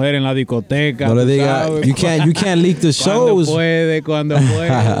con la mujer en la discoteca. No le tú diga, sabes. you can't leak the Cuando shows. puede, cuando puede.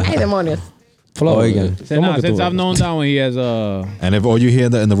 Ay, demonios. Flo, Oigan. ¿cómo que Since tú? I've known that one, he has a. And if all you hear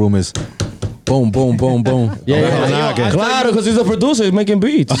in the room is Boom, boom, boom, boom. Yeah, claro, because he's a producer, he's making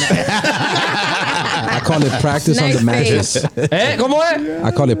beats. I call it practice on the Next mattress. ¿Cómo es?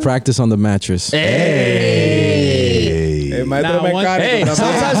 I call it practice on the mattress. El maestro Nah, one- mecánico Hey, también.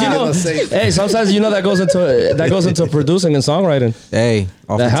 sometimes you know. Aceite. Hey, sometimes you know that goes into producing and songwriting. Hey,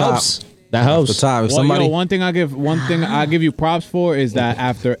 off That the helps. top. That Off the helps. top. If Well, somebody, one thing I give you props for is that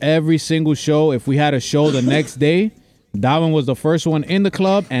after every single show, if we had a show the next day, that one was the first one in the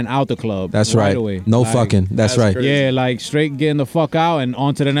club and out the club. that's right. Away. No Like, fucking. That's right. Yeah, like straight getting the fuck out and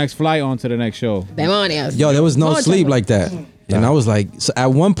on to the next flight, on to the next show. Demonios. Yo, there was no Mucho. sleep like that. And I was like, so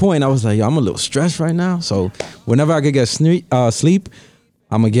at one point, I was like, yo, I'm a little stressed right now. So whenever I could get sleep, I'm going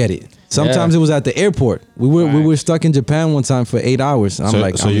to get it. Sometimes Yeah. it was at the airport. We were stuck in Japan one time for 8 hours. I'm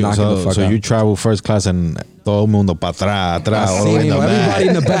like, I'm knocking the fuck out. you travel first class and todo el mundo para atrás, atrás, all the way in the Everybody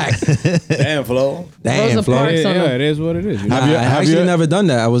in the back. back. Damn, Flo. Damn, Rosa Flo. Parks. Yeah, it is what it is. You know? Nah, I actually never done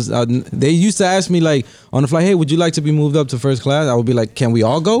that. They used to ask me like on the flight, hey, would you like to be moved up to first class? I would be like, can we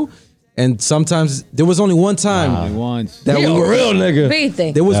all go? And sometimes there was only one time Only once. that He we a were real nigga.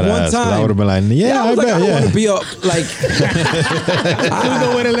 Viste. There was That one ass, 'cause I time. would have been like, yeah, I was like, I bet, don't yeah. want to be up. Like,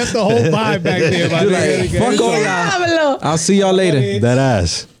 You would have left the whole vibe back there. my Like, nigga. fuck all y'all. Diablo. I'll see y'all later. That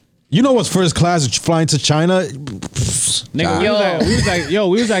ass. You know what's first class flying to China? Nigga,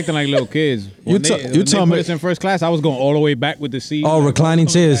 we was acting like little kids. You When tell- they, you when they tell put me- us in first class, I was going all the way back with the seat. Oh, Like, reclining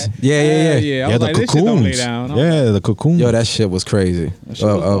something like chairs. that. Yeah. I Yeah, was the like, this shit don't lay cocoons. down. Yeah, the cocoon. Yo, that shit was crazy.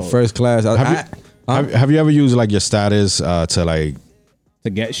 First class. Have you ever used like your status to like, To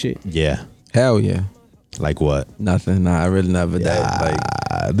get shit. yeah, Hell yeah. like what? Nothing. Nah, I really never did. Like,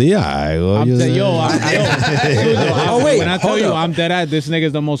 Oh wait, when I tell hold you up. I'm dead at this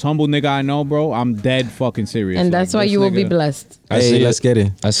nigga's the most humble nigga I know, bro. I'm dead fucking serious. And that's why this you will be nigga- blessed. hey, let's get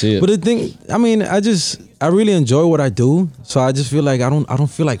it. I see it. But the thing, I mean, I really enjoy what I do, so I just feel like I don't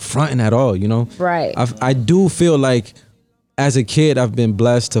feel like fronting at all, you know? Right. I do feel like as a kid I've been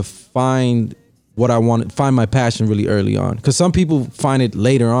blessed to find what I wanted, find my passion really early on. Because some people find it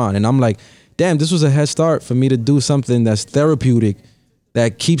later on, and I'm like, damn, this was a head start for me to do something that's therapeutic,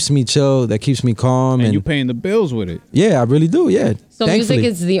 that keeps me chill, that keeps me calm, and you paying the bills with it. Yeah, I really do. Yeah. So thankfully. music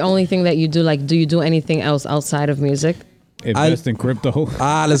is the only thing that you do. Like, do you do anything else outside of music? Invest in crypto.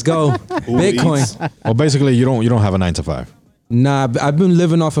 Let's go. Bitcoin. Well, basically, you don't have a 9 to 5. Nah, I've been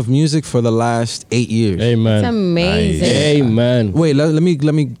living off of music for the last 8 years. Amen. It's amazing. Amen. Wait, let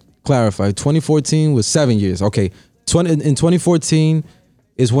me clarify. 2014 was 7 years. Okay, in 2014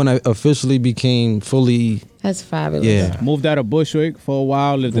 is when I officially became fully. That's fabulous. Yeah. Moved out of Bushwick for a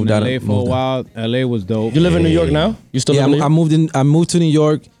while. Lived in LA for a while. LA was dope. You live in New York now? You still live in New York? I moved to New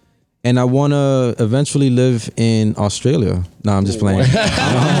York, and I wanna eventually live in Australia. Nah, I'm just playing. Hey,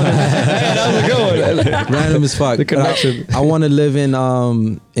 that was a good one. Random as fuck. The connection. I want to live in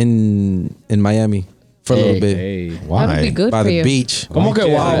Miami for a little bit. Hey. Why? That'd be good By for the you. beach. Como que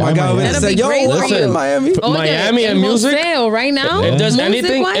wow? I got over there and That'd said, be yo, great for listen, you. Miami. Oh, Miami and music? Wholesale right now. If there's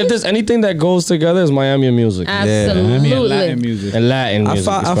anything that goes together, is Miami and music. Absolutely. And Latin music. And Latin music.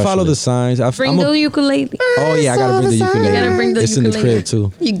 I follow the signs. Bring the ukulele. Oh yeah, I gotta bring the ukulele. You gotta bring the it's ukulele. in the crib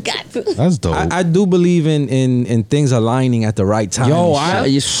too. You got to. That's dope. I do believe in things aligning at the right time. Yo,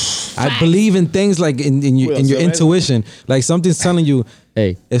 I believe in things like in your intuition. Like something's telling you,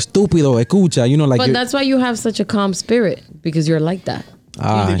 hey, estúpido, escucha. You know, like. But that's why you have such a calm spirit, because you're like that.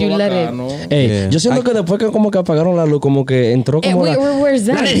 You let it. Hey, Yeah. yo siento que después que como que apagaron la luz, como que entró como Where's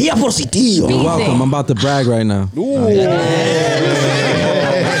that? la energía positiva. You're welcome. I'm about to brag right now.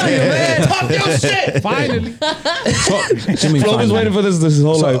 Talk your shit. Finally. Flo was waiting for this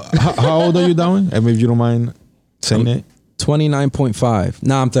whole life. How old are you, Darwin? I mean, if you don't mind saying it. 29.5.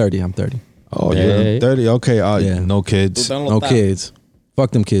 Nah, I'm 30. Oh, Hey. you're 30. Okay. Yeah. No kids. No kids.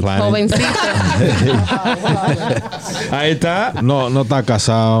 Fuck them kids. Planning. Ahí está. No está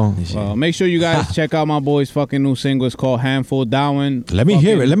casado. Make sure you guys check out my boy's fucking new single. It's called Handful Down. Let me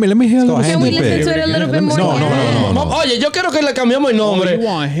hear it. Let me hear it. Can we listen to it a little bit more? No. Oye, yo quiero que le cambiamos el nombre you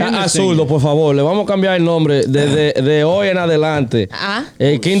want him to a sing Zurdo, it. por favor. Le vamos a cambiar el nombre de hoy en adelante.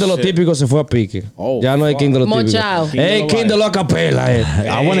 El King de los típicos se fue a pique. Ya no hay King de los típicos. Mochao. El King de los a capela.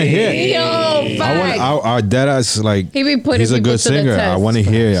 I want to hear it. Yo, fact. Our dada's like, He be putting he's a people good to the singer. I test. want to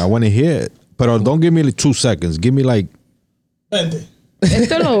hear it. But don't give me like 2 seconds. Give me like, Esto es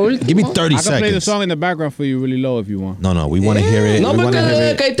lo último. give me 30 I can play the seconds. song in the background for you really low if you want. No, we want to hear it. No, we want to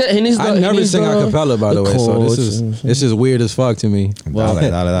hear porque it. he needs I never sing a cappella, by the way. So this is weird as fuck to me.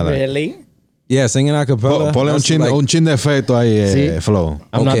 Dale. Really? Yeah, singing a cappella. Ponle that's un chin de efecto ahí, Flo.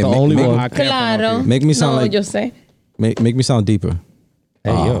 I'm not Okay, the make- only make- one. Claro. Make me sound No, like yo sé. make me sound deeper.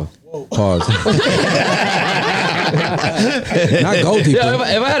 Hey, yo. Pause. Not go deeper. Yo,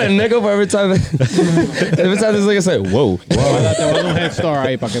 if I had a nickel for every time this nigga say, whoa. Te voy a dar un head start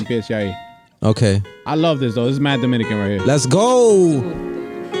ahí para que empiece ahí. Okay, I love this though. This is mad Dominican right here. let's go.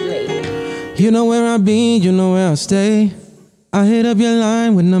 You know where I be, you know where I stay. I hit up your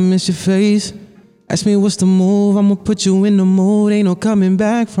line when I miss your face. Ask me what's the move, I'ma put you in the mood. Ain't no coming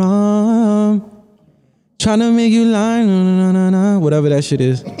back from. Tryna make you lie, na, whatever that shit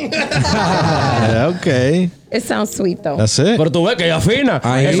is. Okay. It sounds sweet though. That's it. Pero tú ves que ella afina.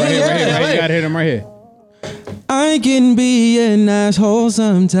 I ain't- Eso Right es- here, right here, right here. You yeah, gotta hit him right here. I can be an asshole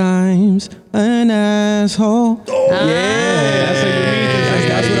sometimes. An asshole. That's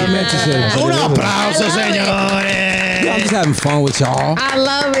what I meant to say. Un aplauso, señores. I'm just having fun with y'all. I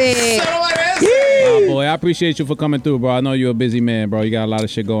love it. Oh, boy, I appreciate you for coming through, bro. I know you're a busy man, bro. You got a lot of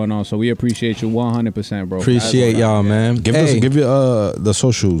shit going on, so we appreciate you 100%, bro. Appreciate y'all, man. Give the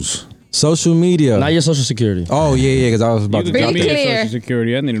socials. Social media. Not your social security. Oh yeah, because I was You about can to. give Be me your clear. social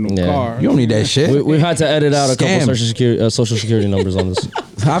security. I need a new Yeah. car. You don't need that shit. We had to edit out a couple Scam. social security numbers on this.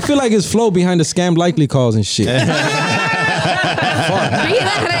 I feel like it's Flo behind the scam likely calls and shit. Vida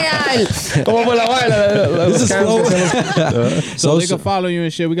real. ¿Cómo fue la vaina? This is Flo. So they can follow you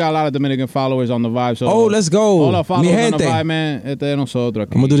and shit. We got a lot of Dominican followers on the Vibe. So Oh, let's go. all our followers Mi on the gente. Vibe, man. Este es nosotros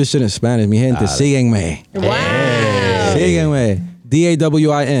aquí. I'm gonna do this shit in Spanish. Mi gente, síguenme. Wow. Síguenme.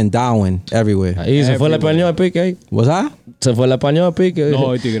 DAWIN, Darwin, everywhere. Y se fue el español a pique ahí. What's that? Se fue el español a pique.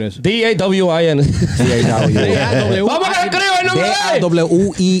 No, tigre eso. DAWIN. DAWIN. Vamos a escribir el nombre de él.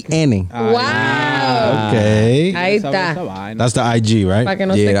 DAWIN. Wow. Okay. Ahí Esa está. vaina. That's the IG, right? Para que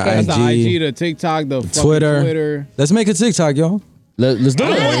no Yeah, se the quede. That's the IG, IG, the TikTok, the fucking Twitter. Twitter. Let's make a TikTok, y'all. Let's do it.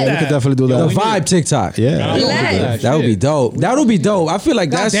 We could definitely do The that. Vibe TikTok. Yeah. Let's. That would be dope. That would be dope. I feel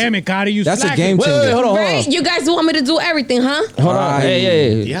like God that's damn it, Gotti, you that's a slacking. game Wait, changer. hold on. Right? You guys want me to do everything, huh? Hold on.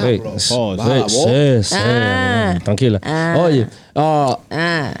 Hey. Diablo. Pause. Tranquila. Oye,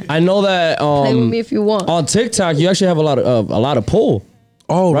 I know that Play with me if you want. on TikTok you actually have a lot of pull.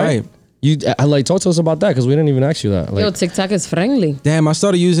 Oh, Right? right. Like talk to us about that because we didn't even ask you that. Like, Yo, TikTok is friendly. Damn, I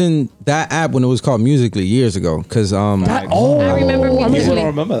started using that app when it was called Musical.ly years ago. Cause I remember People Musical.ly. don't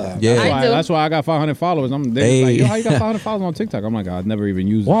remember that. yeah, I do. That's why I got 500 followers. I'm Hey. like, yo, how you got 500 followers on TikTok? I'm like, I've never even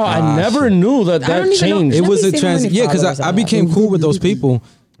used it. wow, I never shit. knew that I don't that even know. changed. it Let was me a see how many because followers I have. became cool with those people.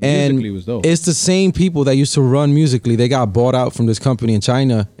 And Musical.ly was dope. it's the same people that used to run Musical.ly. They got bought out from this company in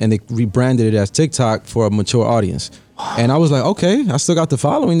China and they rebranded it as TikTok for a mature audience. And I was like, okay, I still got the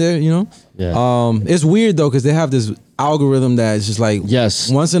following there, you know? Yeah. It's weird though, because they have this algorithm that is just like,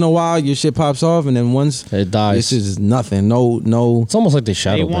 Yes. once in a while your shit pops off and then once It dies. This is nothing. No. It's almost like they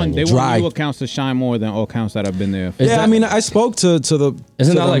shadow They ban want you. Dry. new accounts to shine more than all accounts that have been there. Is Yeah, that- I mean, I spoke to the.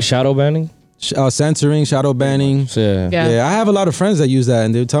 Isn't to that the, like shadow banning? censoring, shadow banning? Yeah. Yeah. I have a lot of friends that use that,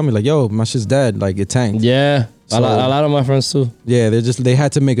 and they tell me like, "Yo, my shit's dead. Like it tanked." Yeah. So- a lot of my friends too. Yeah, they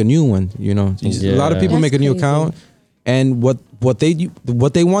had to make a new one. You know, a lot of people That's make a new crazy. account, and what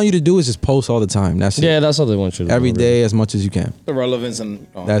they want you to do is just post all the time. That's it. Yeah, that's what they want you to do. Every day as much as you can. The relevance and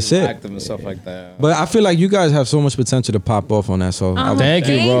That's it. active and stuff like that. But I feel like you guys have so much potential to pop off on that. So Thank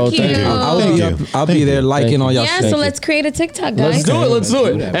you, bro. Thank you. I'll be there liking all y'all Yeah, shit. so let's create a TikTok, guys. Let's do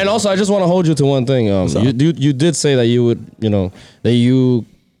it. And also, I just want to hold you to one thing. You did say that you would, that you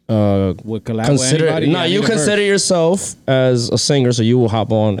Would collab consider. with anybody? No, Yeah, I you need a verse. consider yourself as a singer, so you will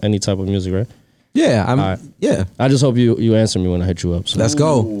hop on any type of music, right? Yeah, Alright. yeah. I just hope you answer me when I hit you up. So. Let's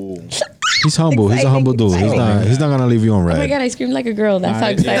go. He's humble. He's a humble dude. He's not gonna leave you on Oh my red. god, I screamed like a girl. That's how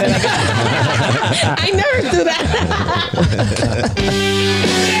excited I got. I never do that.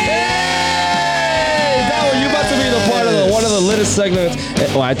 You about to be the part of one of the littest segments.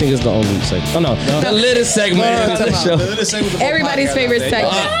 Well, I think it's the only segment. Oh no, the littest segment in the show. Everybody's favorite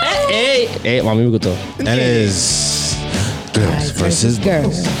segment. Hey, mami me gustó. And it is girls versus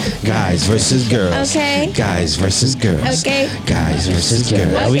girls. guys versus girls. Okay. Guys versus girls. Okay. Guys versus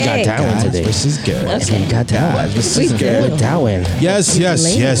girls. Okay. We got that Guys versus girls. Okay. Got that one. We do. That one. Yes,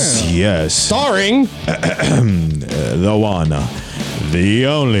 yes. Starring. The one, the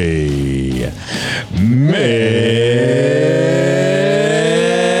only,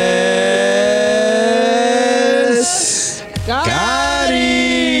 Miss Cari.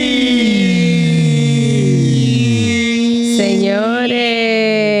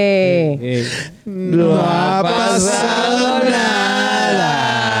 Señores. No ha pasado nada.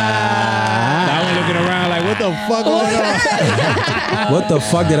 That one looking around like, what the fuck going on? What the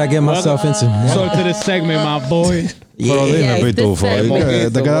fuck did I get myself into? So to this segment, my boy. Pero dime, Yes, this Pitufo,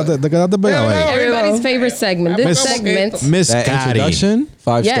 segment. te quedaste pegado ahí. Everybody's favorite segment. This segment. Miss That Cari. introduction,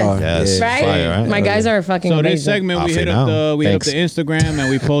 5 Yes. star. Yes. Yeah. Right? Fire, right? My guys are fucking So amazing. this segment, we Off hit it up now. the Instagram and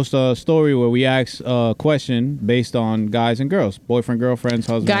we post a story where we ask a question based on guys and girls, boyfriend, girlfriends,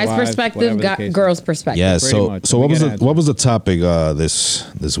 husband, Guys' wives, perspective, whatever the case is. girls' perspective. Yeah. Pretty So much. so We what was get the answers. what was the topic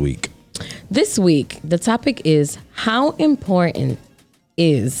this week? This week, the topic is how important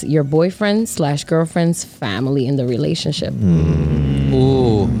is your boyfriend/girlfriend's family in the relationship?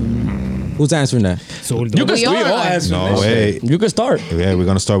 Ooh. Who's answering that? You can We all are. No way. You can start. Yeah, we're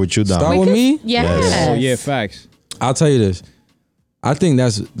gonna start with you, Dom. Start with me? Yes. Oh yeah, facts. I'll tell you this. I think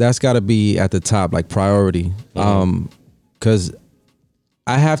that's got to be at the top, like priority. Because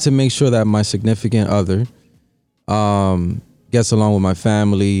I have to make sure that my significant other gets along with my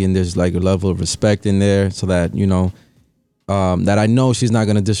family, and there's like a level of respect in there, so that that I know she's not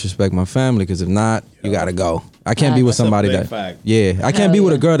gonna disrespect my family. Because if not, you gotta go. I can't be with That's a somebody big that. fact. Yeah, I can't Hell be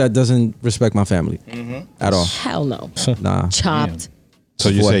with a yeah. girl that doesn't respect my family at all. Hell no. Nah, Chopped. So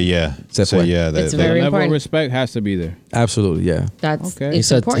you What? say yeah. Except Say what? yeah. It's The very level important. of respect has to be there. absolutely, yeah. That's Okay. it's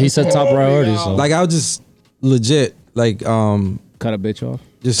He important. said top priorities. So. Like I'll just legit Cut a bitch off.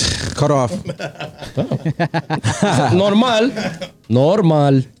 just cut off.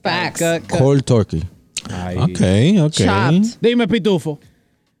 normal. Facts. Cold turkey. Okay. Chopped. Dime pitufo.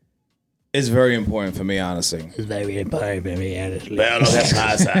 It's very important for me, honestly. It's very important for me, honestly. Pero lo que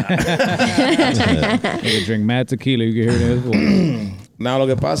pasa. You drink mad tequila, you can hear it as well. Now, lo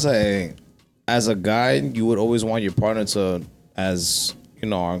que pasa es, as a guy, you would always want your partner to, as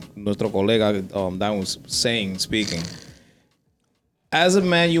nuestro colega that was speaking. As a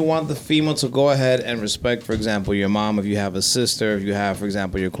man, you want the female to go ahead and respect, for example, your mom. If you have a sister, if you have, for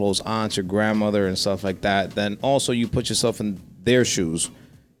example, your close aunt, your grandmother, and stuff like that, then also you put yourself in their shoes.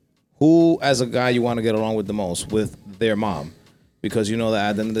 Who, as a guy, you want to get along with the most? With their mom. Because you know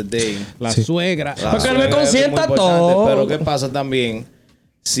that at the end of the day, La suegra. la Porque él me suegra es muy consienta importante. todo. Pero ¿qué pasa también?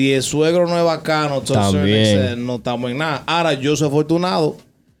 Si el suegro no es bacano, to a certain También. extent, no estamos en nada. Ahora, yo soy afortunado.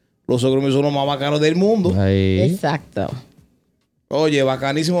 Los suegros míos son los más bacanos del mundo. Ahí. Exacto. Oye,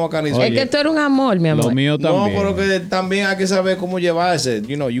 bacanísimo, bacanísimo. Es que tú eres un amor, mi amor. Lo mío No, también. pero que también hay que saber cómo llevarse.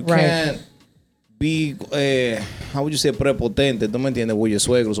 You know, you Right. can't be, how would you say, prepotente, ¿tú me entiendes? With your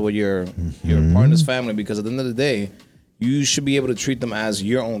suegros or your partner's family, because at the end of the day, you should be able to treat them as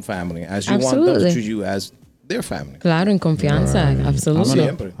your own family, as you want them Absolutely. to treat you as their family. Claro, en confianza.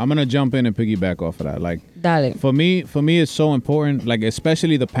 Absolutely. I'm gonna jump in and piggyback off of that. Like, Dale. for me, it's so important. Like,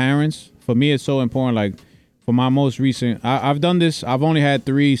 especially the parents. For me, it's so important. Like, for my most recent, I've done this. I've only had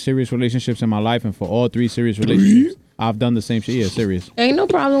 3 serious relationships in my life, and for all 3 serious relationships, I've done the same shit. Yeah, serious. Ain't no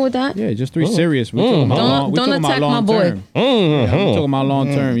problem with that. Yeah, just 3 serious. We're talking about long. We're Don't talking about attack my long boy. term. Yeah, I'm talking about long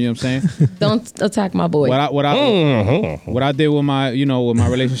term. You know what I'm saying? Don't attack my boy. What I did with my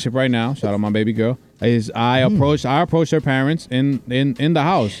relationship right now, shout out my baby girl, is I approached her parents in the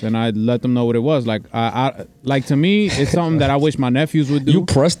house, and I let them know what it was. Like I like, to me, it's something that I wish my nephews would do. You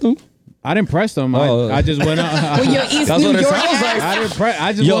pressed them? I didn't press them. Oh. I just went up. With your East That's New what it York sounds like. ass. I didn't press.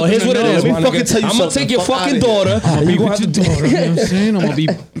 I just Yo, want them here's to what it know. is, me my fucking nigga. tell you I'm gonna something. take your Fuck fucking outta here. daughter. I'm and be you gonna with have your to daughter. You know what I'm saying? I'm gonna be.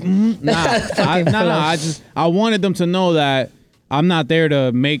 I wanted them to know that I'm not there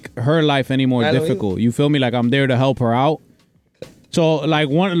to make her life any more difficult. You feel me? Like, I'm there to help her out. So like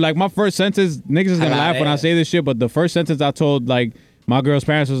my first sentence, niggas is gonna laugh when I say this shit, but the first sentence I told like my girl's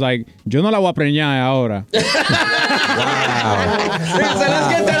parents was like, "Yo no la voy a preñar ahora." Let's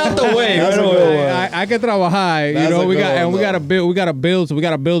get that out the way. I can trabajar, you That's know. a We good got one, and we gotta build, so we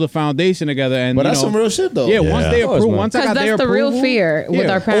gotta build a foundation together. And But you that's know, some real shit, though. Yeah, once they Of course, approve, man. once I Because got their that's the real approval, fear with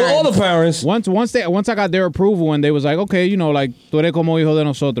yeah. our parents. All the parents. Once I got their approval and they was like, okay, you know, like tú eres como hijo de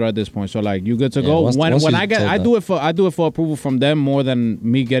nosotros at this point, so like you good to go. once When you I get, told I that. do it for approval from them more than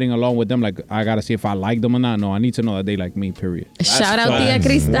me getting along with them. Like I gotta see if I like them or not. No, I need to know that they like me. Period. Shout out Tia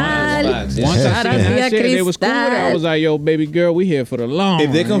Cristal. Facts. Once I Shout out seen that Tia shit, they was cool with it. I Cristal. was like, yo, baby girl, we here for the long.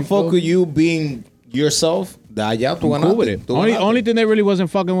 If they can run, fuck feel with me? you being yourself, da ya, tú I'm cool with ganaste. it. Tú Only ganaste. thing they really wasn't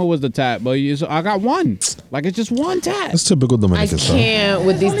fucking with was the tat, but I got one. Like it's just one tat. That's typical I Dominican stuff. can't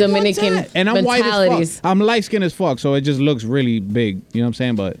with these Dominican And I'm white as mentalities. fuck. I'm light skinned as fuck, so it just looks really big. You know what I'm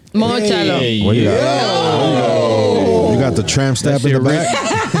saying? But Mochalo. What you got? You got the tramp stamp in the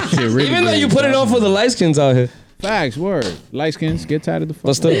back. shit really Even though big, you put it bro. on for the light skins out here. Facts, word. Light skins, get tired of the fuck.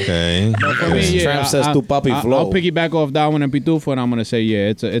 But still. Okay. For me, yeah, Tramp says tu papi flow. I'll piggyback off that one and Pitufo, and I'm gonna say, yeah,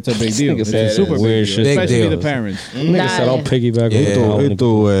 it's a big deal. nigga It's said a super weird big shit. deal, Big especially deal. the parents. Nigga said I'll piggyback. ¿Y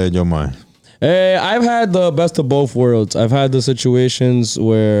tú, yo, man? I've had the best of both worlds. I've had the situations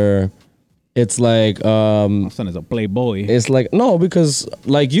where it's like My son is a playboy. it's like no, because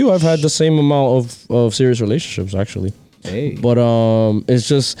like you, I've had the same amount of serious relationships actually. Hey. But it's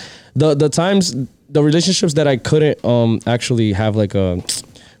just the times the relationships that I couldn't actually have like a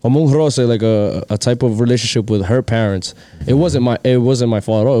like a type of relationship with her parents. It wasn't my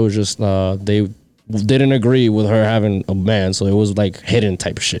fault at all. It was just they didn't agree with her having a man, so it was like hidden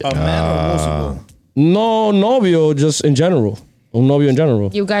type of shit. A man or músico. No novio, just in general. Un novio in general.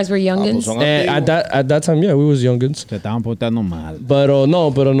 You guys were youngins. Son And antiguos. at that time, yeah, we was youngins. Se estaban portando mal. But no,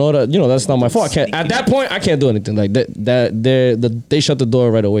 that that's not my fault. I can't. At that point, I can't do anything. Like they shut the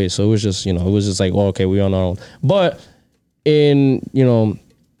door right away. So it was just like, oh, okay, we on our own. But in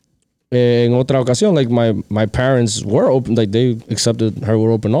en otra ocasión, like my parents were open, like they accepted her with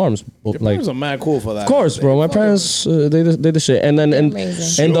open arms. Your Like, parents are mad cool for that. of course, bro. My parents, they the shit. And then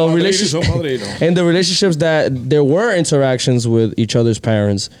Amazing. and the relationship and the relationships that there were interactions with each other's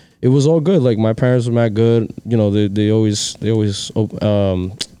parents, it was all good. Like my parents were mad good. You know, they always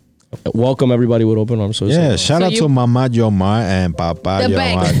welcome everybody with open arms. So it's Yeah, like, shout So out you- to Mama Yomar and Papa The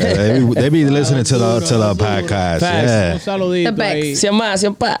Yomar. They be listening to the podcast. Facts. Yeah. Un saludito The back. ahí.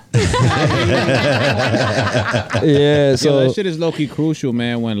 yeah. Yo, So that shit is low key crucial,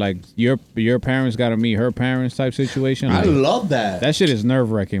 man. When like your parents gotta meet her parents type situation. I Like, love that. that shit is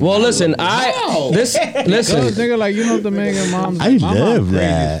nerve wracking. well, listen, Cause listen. nigga, like you know the Dominican moms. I my mom love crazy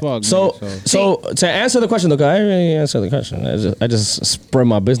that. as fuck, So, man, so to answer the question, look, I didn't really answer the question. I just spread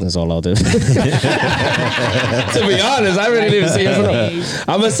my business all out there. To be honest, I really didn't see it.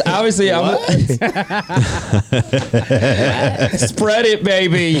 I'm spread it,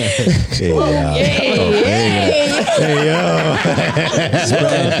 baby. Yeah. Hey, yo.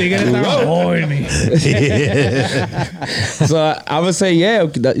 So I would say, yeah,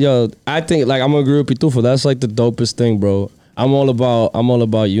 I think like I'm gonna agree with Pitufo. That's like the dopest thing, bro. I'm all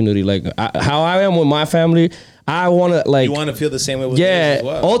about unity. Like how I am with my family, I want to like. You want to feel the same way with Yeah, yours as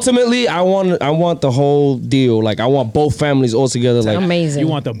well. ultimately, I want the whole deal. Like, I want both families all together. Like, Amazing. You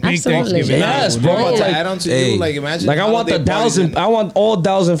want the big Absolutely. Thanksgiving. Yes, Bro, bro. to Like, add on to hey, you, like imagine. like I want the holiday parties 1,000. I want all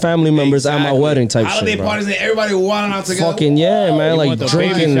 1,000 family members at my Exactly. wedding type holiday shit, bro. parties and everybody wilding out together. Fucking yeah, man. You Like want the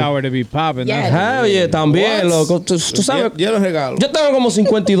baby drinking. shower to be popping. Yeah. Hell yeah, también, What? loco. Tú sabes. Ya los regalos. Yo tengo como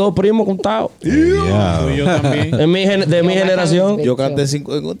 52 primos contados. Yeah. Yo también. De mi generación. Yo canté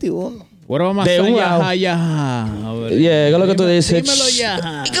 51. What vamos a De hacer? un lado. Yaja, yaja. A ver. Yeah, ¿qué es lo que tú dices? Dímelo,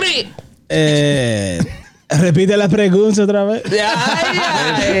 yaja. Repite la pregunta otra vez.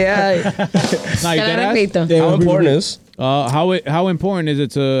 Ay, ay. Nah, you Te la dead ass? repito. How important is? How important is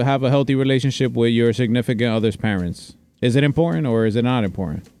it to have a healthy relationship with your significant other's parents? Is it important or is it not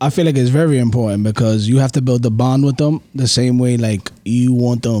important? I feel like it's very important because you have to build a bond with them the same way like you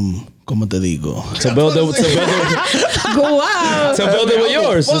want them, como te digo. To build it Go out. to build it with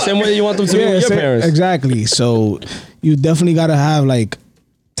yours. The same way you want them to be with your same- parents. Exactly. So you definitely gotta have like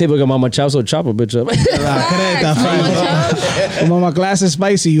Typical mama chops or chop a bitch up. la creta, fam. Mama class is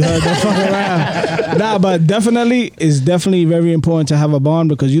spicy. You heard that fuck around. Nah, but definitely, it's definitely very important to have a bond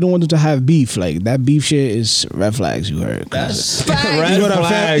because you don't want them to have beef. Like that beef shit is red flags. You heard. 'Cause Red you go to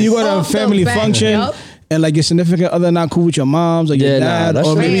flags. you go to a Off the family back, function. yup. And like your significant other not cool with your moms or your Yeah, nah, dad that's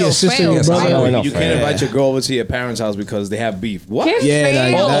or maybe fail, your sister or your fail. brother. I know. You can't invite your girl over to your parents' house because they have beef. What? Qué Yeah,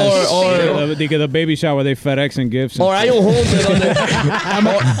 like feo. that. The baby shower, they FedEx and gifts. And Or hay un junte donde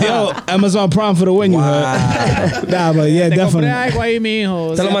Yo, Amazon Prime for the win, you heard. Nah, but yeah, Te compré definitely. algo ahí,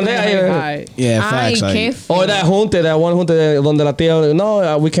 mijo. Te lo mandé ahí, Yeah, Ay, facts. qué Like, feo. or that junte, that one junte donde la tía,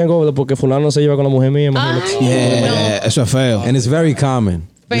 no, we can't go over there porque fulano se lleva con la mujer mía. imagínate. yeah, eso es feo. And it's very common.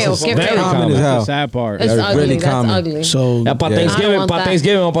 Feo, qué very feo. common. as That's hell. the sad part. It's That's ugly. really That's common. ugly. So Ya para I don't Thanksgiving, want para that.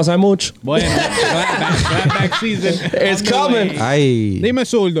 Thanksgiving va a pasar mucho. Bueno, clapback season. It's on the coming. way. Ay. Dime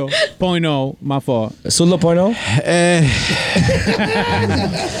Zurdo. Point oh, my fault. Zurdo point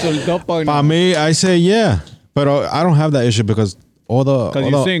Zurdo point For me, I say yeah, but I don't have that issue because all the Because all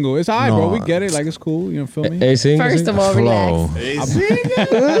you're the- single. It's all right, No. bro. We get it. Like, it's cool. You know, feel me? Hey, sing. First of all, flow. relax.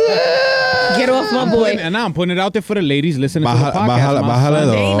 Get off my boy. And now I'm putting it out there for the ladies listening to the Baja- podcast. bájale, My bájale son.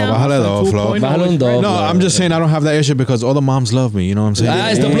 dos, They know. bájale dos, Flo. 2.0 Bájale un is dos. ready. No, I'm just saying I don't have that issue because all the moms love me. You know what I'm saying? Ah,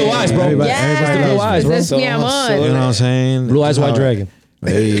 it's the blue eyes, bro. Everybody- Yes, everybody blue loves eyes, me. bro. This mi amor. You know what I'm saying? Blue Eyes White Dragon.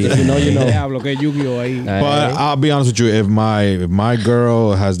 If you know, you know. Diablo, que Yu-Gi-Oh ahí. But I'll be honest with you, if my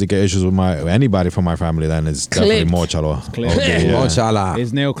girl has the issues with anybody from my family, then it's definitely Clipped. mochalo. Clipped. Okay, yeah. Mochala.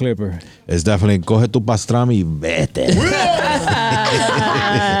 It's nail clipper. It's definitely coge tu pastrami y vete.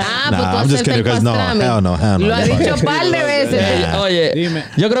 Ah, Nah, pues tú I'm just aceptas kidding, el because no, pastrami. hell no. Lo ha dicho un par de veces. Oye, Dime.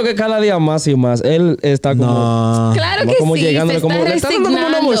 yo creo que cada día más y más él está como No. Claro que como sí, llegándole se como está le está dando como un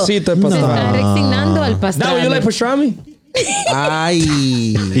resignando. amorcito al Se pastrami. está resignando al That what you like pastrami. pastrami? Ay.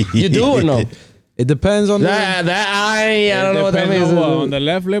 You do or no? It depends on the. I don't know what that Depends means. on what, on the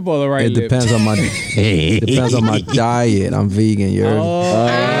left lip or the right It lip? depends on my. Depends on my diet. I'm vegan. You heard?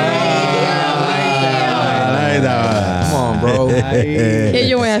 Come on, bro. ¿Qué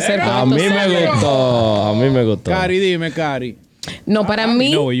yo voy a hacer A con mí estos me hombres? gustó. A mí me gustó. Cari, dime, Cari. No, para You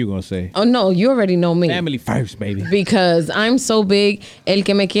mí. know what you gonna say. Oh no, you already know me. Family first, baby. Because I'm so big. El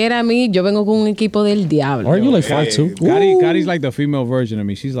que me quiera a mí, yo vengo con un equipo del diablo. Aren't you like 5'2"? Cari's like the female version of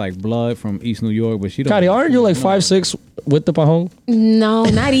me. She's like blood from East New York, but she don't. Cari, aren't you like 5'6" with the pajón? No,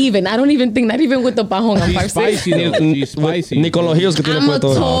 not even. I don't even think, not even with the pajón. I'm She's 5'6". spicy though. She's spicy. Ni con los heels que tiene I'm a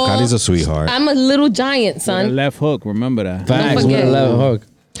puesto. tall. Cari's a sweetheart. I'm a little giant, With a son. left hook. Remember that. Facts with forget. a left hook.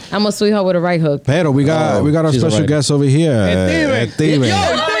 I'm a sweetheart with a right hook. Pero we got our she's special alright. guest over here. Steven.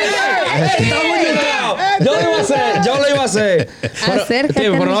 Yo lo iba a hacer. Acércate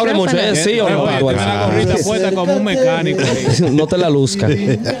Pero no hable mucho. al ¿Es sí o no? Tiene la gorrita puesta como un mecánico. No te la luzca.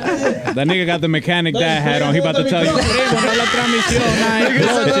 That nigga got the mechanic dad hat on. He about to tell you, primo, no la transmisión, nah,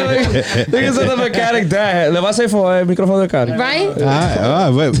 Nigga said the mechanic dad. Le va a hacer for el micrófono de Cari. Right?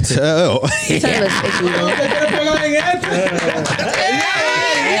 Wait. Tell us,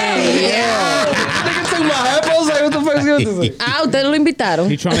 Ah, ustedes lo invitaron.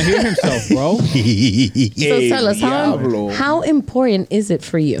 He trying to hear himself, bro. So tell us, how important is it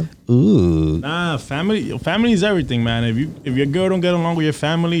for you? Nah, family is everything, man. If your girl don't get along with your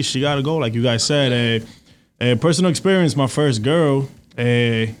family, she gotta go. Like you guys said, personal experience. My first girl,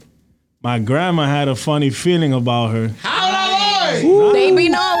 my grandma had a funny feeling about her. They be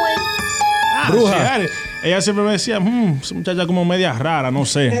knowing. She had it. Ella siempre me decía, esa muchacha como media rara, no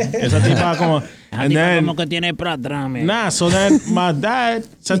sé. Esa tipa como. And then, so then my dad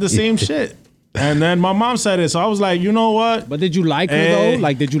said the same shit. And then my mom said it. So I was like, you know what? But did you like her though?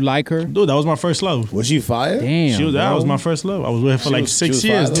 Like, did you like her? Dude, that was my first love. Was she fired? Damn. That bro. was my first love. I was with her for like 6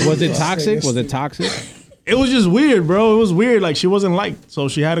 years. Was it toxic? Was it toxic? it was just weird, bro. It was weird. Like she wasn't liked, so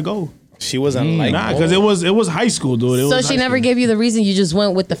she had to go. She wasn't like Nah, because it was high school, dude. It So was she high never school. gave you the reason. You just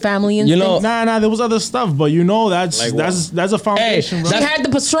went with the family and You know- Nah, there was other stuff, but you know that's Like that's a Hey, foundation, bro. She had the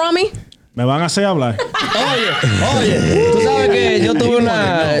pastrami. Me van a hacer hablar. Oye, tú sabes que yo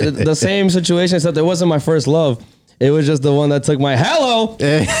tuve the same situation, except it wasn't my first love. It was just the one that took my hello.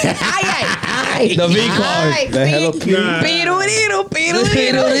 Ay, ay, ay. The V card. Ay, The Hello Kitty. Piruliro,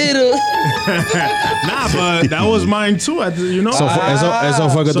 piruliro. Nah, but that was mine too. You know. Eso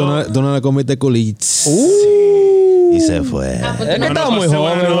fue que tú no le comiste culitos. Y se fue. Es que estaba muy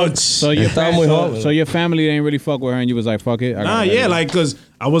joven. So your Estaba muy joven. so your family didn't really fuck with her, and you was like, fuck it. I Nah, gotta yeah, let it like, cause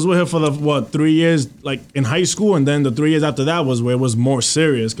I was with her for the 3 years, like in high school, and then the 3 years after that was where it was more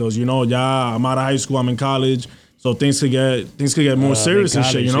serious, cause you know, I'm out of high school, I'm in college, so things could get more serious and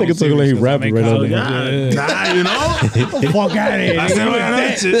shit, you know. Nigga talking like he rapping right now. Nah, you know. fuck out of here. I said what I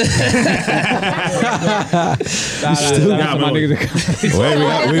meant. Nah, my niggas. Wait,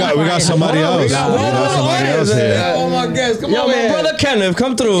 we got somebody else. We got somebody else here. Oh my guys, come on, my brother Kenneth,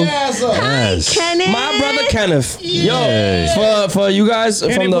 come through. Yes. Kenneth. My brother Kenneth. Yo, for you guys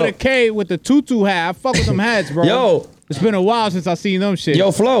Kenny from with a the K with the tutu hat. I fuck with them hats, bro. Yo. It's been a while since I seen them shit.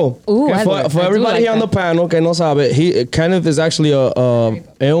 Yo, Flo. Ooh, I for do everybody like here on the that. panel que no sabe, Kenneth is actually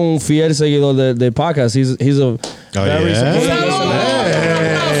es un fiel seguidor del podcast. He's a very supportive listener.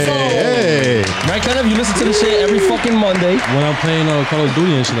 Hey. Right, Kenneth? You listen to the shit every fucking Monday. When I'm playing Call of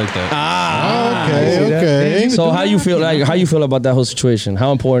Duty and shit like that. Okay. So how you feel about that whole situation?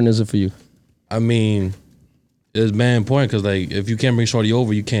 How important is it for you? I mean, it's man important because like if you can't bring shorty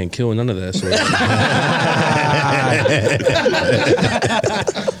over, you can't kill none of that. So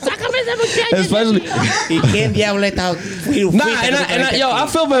Especially ¿Y quién diablo está? yo, I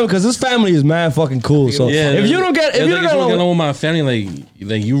feel for him because his family is mad fucking cool. So if you don't get get along along with my family,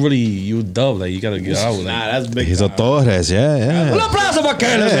 like you dub, like you gotta get out. Like, That's big. Hizo Torres, yeah. un aplauso para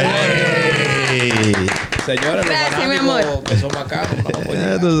Kenneth. Señores, Gracias, mi amor. que son bacanos.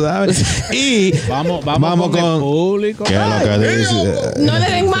 Ya tú sabes. Y Vamos Vamos con el con- público. ¿qué es lo que dice? No le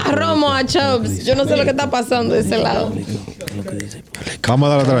den más romo a Chubbs. Yo no sé lo que está pasando de ese lado. Vamos a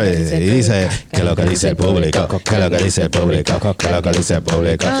darle otra vez. Y dice, ¿qué es lo que dice el público? ¿Qué es lo que dice el público? ¿Qué es lo que dice el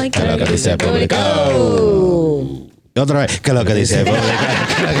público? ¿Qué es lo que dice el público? Y otra vez, ¿qué es lo que dice el público?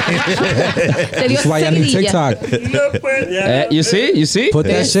 Te dio That's why I need seguidilla. TikTok. You see? Put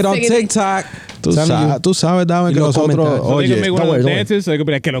that shit on Seguidilla. TikTok. Tú sabes, Dame, Y que los nosotros, comentarios. So they can oye, make one of worry, those don't dances, so they can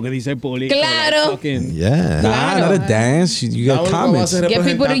be like, ¿qué es lo que dice el público? Claro. Fucking- yeah. Nah, not a dance. You got comments. Get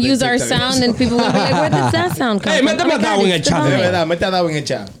people to use our sound and people will be like, where did that sound come Hey, from? méteme Oh my a God, Darwin en el it's chat, De Darwin. verdad, mete a Darwin en el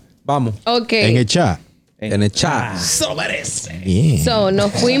chat. Vamos. Okay. En el chat. En el chat. Eso merece. Yeah. So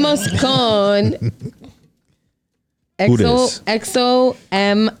nos fuimos con Exo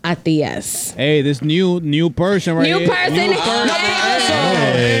M. Atias. Hey, this new person right New here. person.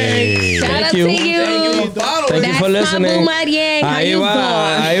 Hey. Shout out Thank to you. you. Thank you for That's listening. Mabu Marien. How Ahí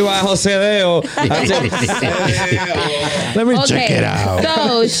you va José Deo. Let me Okay. check it out.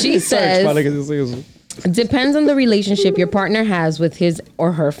 So she says, depends on the relationship your partner has with his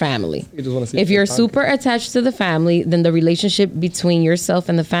or her family. If you're super attached to the family, then the relationship between yourself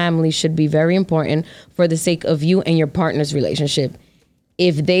and the family should be very important for the sake of you and your partner's relationship.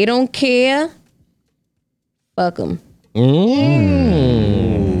 If they don't care, fuck them.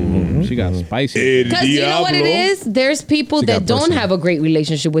 She got spicy. Because you know what it is? There's people that don't personal. have a great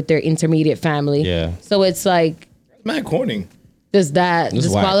relationship with their intermediate family. Yeah. So it's like, Man, corny. does that This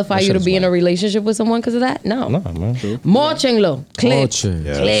is whack. disqualify That you shit to is be in a whack. relationship with someone because of that? No. Nah, man. Mochenlo. Clip.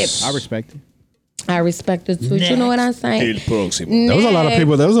 Clip. I respect it. I respect it too. You know what I'm saying? There was a lot of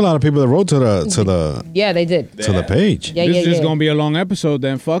people. There was a lot of people that wrote to the Yeah, they did. page. Yeah, This yeah, is yeah. gonna be a long episode.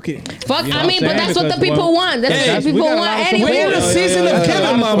 Then fuck it. Fuck, You know I what mean, I'm but saying? that's what the Because, people well, want. That's yeah, what the we people got a want lot of anyway. We're in the season of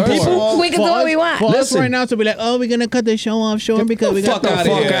killing, man, people. We can do what we want. For us Listen. right now to be like, oh, we're gonna cut the show off short because we got Fuck the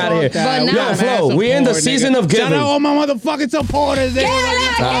fuck out of here. But We now- got Yo, mad Flo, we in the support, season nigga. of giving. Shout out all my motherfucking supporters. They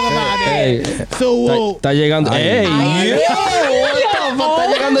Hey, So está llegando. Hey, yo, what the fuck? Está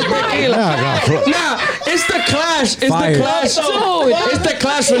llegando el tequila. Nah, it's the clash. It's Fire. the clash. It's the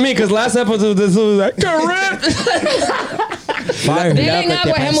clash for me because last episode this was like correct. Fire. Dele en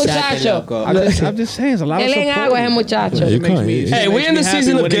agua a ese muchacho. I'm just saying, it's a lot of Dele en support. agua a ese muchacho. You It makes can't. me- it Hey, we makes in me the happy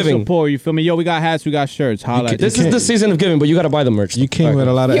season of when they giving. Support, you feel me? Yo, we got hats, we got shirts. Holla. This is the season of giving, but you gotta buy the merch. You came with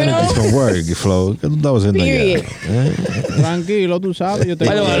a lot of You energy know? from work, Flo. That was in Period. Tranquilo, tú sabes. Yo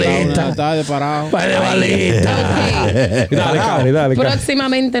tengo Vale, balita. una tarde parado. Okay. Dale,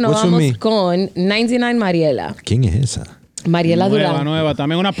 Próximamente nos What's with vamos me? con 99 Mariela. ¿Quién es esa? Mariela Durán. Nueva.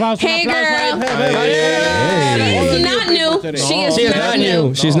 También un aplauso. Hey, un aplauso. girl. She is not new. She is not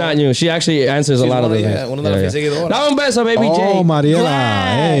new. She's not new. She actually answers a lot of the things. Una de las seguidoras. Dame un beso, baby J. Oh, Mariela.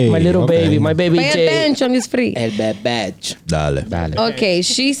 Glad. Hey, My little okay. baby, my baby Pay J. attention, it's free. El bad batch. Dale. Okay,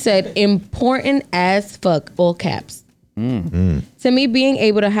 she said important as fuck, all caps. To me, being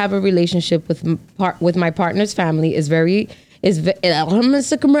able to have a relationship with my partner's family is very. Okay,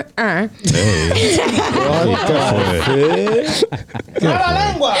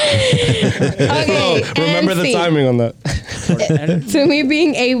 Remember the timing on that. To me,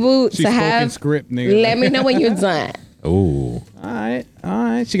 being able She's to have. spoken script, nigga. Let me know when you're done. Ooh. All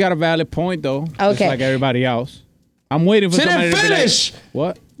right. She got a valid point though. Just Okay. like everybody else. I'm waiting for She somebody didn't to be finish. like,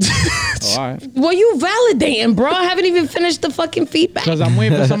 what? Oh, all right. Well, you validating, bro. I haven't even finished the fucking feedback. Because I'm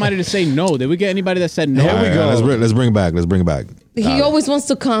waiting for somebody to say no. Did we get anybody that said no? Here we go. Let's bring it back. Let's bring it back. He always wants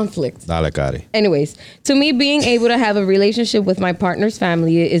to conflict. Dale, Cari. Anyways, to me, being able to have a relationship with my partner's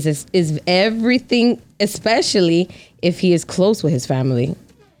family is everything, especially if he is close with his family.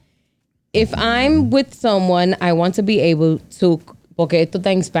 If I'm with someone, I want to be able to, porque esto está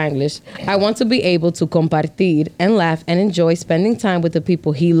en Spanglish, I want to be able to compartir and laugh and enjoy spending time with the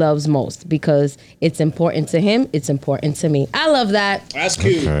people he loves most because it's important to him, it's important to me. I love that. That's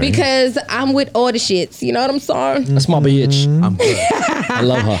cute. Okay. Because I'm with all the shits, you know what I'm saying? That's my bitch. I'm good. I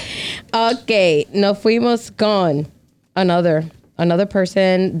love her. Okay, nos fuimos con another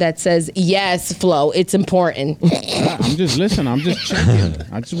person that says yes, Flo, it's important. I'm just listening. I'm just checking.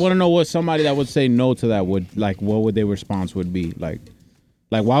 I just want to know what somebody that would say no to that would like. What would their response would be like?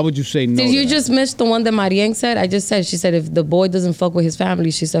 Like, why would you say no? Did you to that? just miss the one that Mariang said? I just said, she said if the boy doesn't fuck with his family,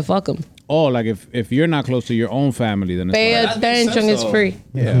 she said fuck him. Oh, like if you're not close to your own family, then it's Pay like, attention, it's free.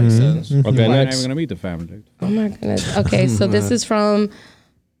 yeah, Makes sense. you're Okay, not next. even gonna meet the family. Oh my goodness. Okay, so this is from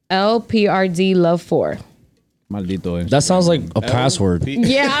LPRD Love 4. Maldito. That sounds like a password.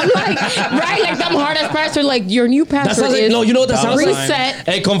 Yeah, I'm like, right? Like, them hard ass password, like, your new That password sounds like, is no, you know what that sounds reset.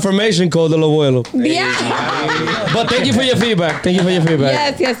 like? A confirmation code del abuelo. Yeah. But thank you for your feedback. Thank you for your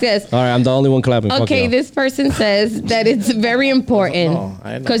feedback. Yes. All right, I'm the only one clapping. Fuck Okay, y'all. this person says that it's very important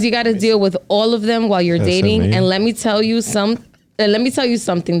I know. because you got to deal with all of them while you're That's dating. me. And let me tell you something.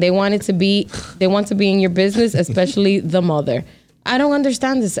 They want to be in your business, especially the mother. I don't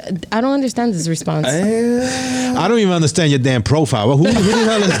understand this. I don't understand this response. I don't even understand your damn profile. Who the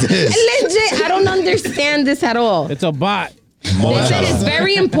hell is this? Legit, I don't understand this at all. It's a bot. They said it's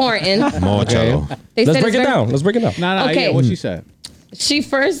very important. Mochalo. They Let's said break it's it very- down. Let's break it down. No, Okay. yeah, what she said. She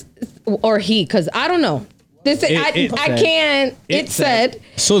first or he, because I don't know. This It I said- can't. It said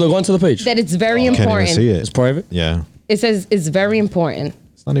So they're going to the page. that it's very Can't important. even see It's it. private. Yeah. It says it's very important.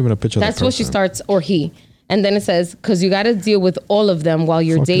 It's not even a picture That's of the what she person. starts, or he. And then it says, because you got to deal with all of them while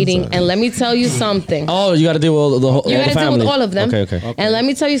you're Fuck is dating. that? And let me tell you something. Oh, you got to deal with the whole You all got the to deal family. with all of them. Okay. And let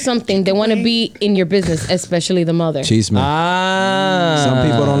me tell you something. They want to be in your business, especially the mother. Cheese man. Ah. Some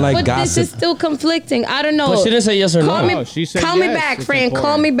people don't like But gossip. this is still conflicting. I don't know. But she didn't say yes or Call no. me, No, she said call me yes, back, it's friend. important.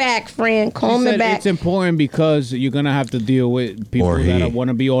 Call me back, friend. Call She me said back. it's important because you're gonna have to deal with people Or he. that want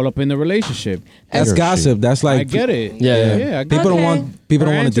to be all up in the relationship. That's Or gossip. That's like I get it. Yeah. I get People don't Okay. want people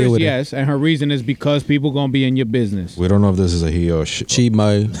Her don't want to answer deal is with yes, and her reason is because people gonna be in your business. We don't know if this is a he or she. it. Cheat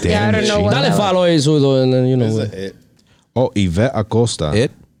mo. Yeah, I don't know what Dale else. follow eso and then you know. Oh, Yvette Acosta.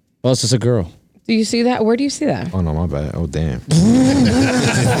 It. Oh, it's just a girl. Do you see that? Where do you see that? Oh no, my bad. Oh damn.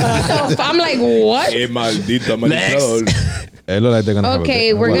 I'm like, what? maldita It look like they're gonna have a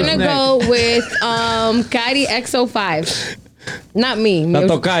Okay, bit- we're whatever. gonna go with Kairi XO5. Not me. La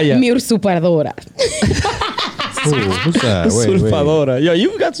tocaya. Mi usurpadora. Who's that? Wait. Usurpadora. Yo,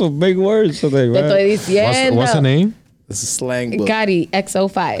 you got some big words today, Te estoy man. diciendo. What's her name? This is slang book. Kairi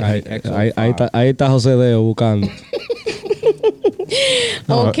XO5. Ahí está José Deo buscando.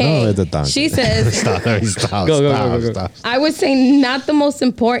 Okay. no, it's a tank. She says, Stop. Go. Stop. I would say not the most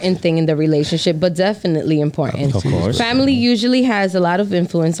important thing in the relationship, but definitely important. Of course. Family usually has a lot of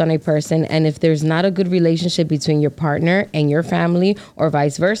influence on a person, and if there's not a good relationship between your partner and your family, or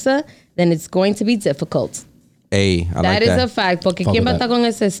vice versa, then it's going to be difficult. Hey, I like That is that. a fact. Porque Fuck ¿quién va a with estar con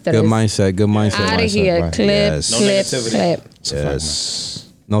ese estrés? Good mindset. Good mindset. Out of here. Right. Clip, Yes. No clip, negativity. clip. Yes.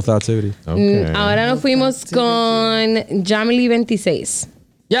 No thoughtivity. Okay. Ahora nos fuimos con Jamily 26.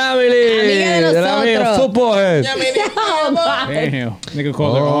 Yamili. Amiga de la amiga nosotros. football head. Oh, my. Damn, nigga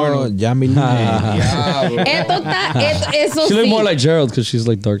called her Oh, Arnold. ya mi Eso She look sí. more like Gerald because she's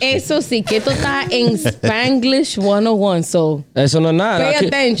like dark. Eso sí, que esto está en Spanglish 101. So, Eso no es nada. Pay Aquí-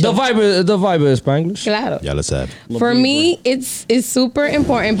 attention. The vibe is Spanglish. claro. Ya lo sabe. For me, it's super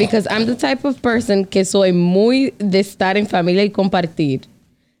important because I'm the type of person que soy muy de estar en familia y compartir.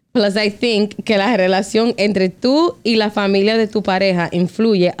 Plus, I think que la relación entre tú y la familia de tu pareja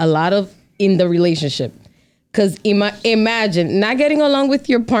influye a lot of in the relationship. Because imagine not getting along with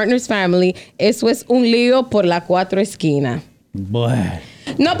your partner's family, eso es un lío por la cuatro esquinas. Boy.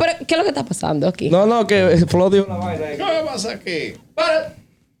 No, pero ¿qué es lo que está pasando aquí? No, que Flo dijo una vaina ahí. ¿Qué pasa aquí?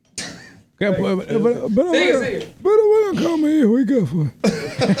 Pero ven acá, mi hijo, ¿y qué fue?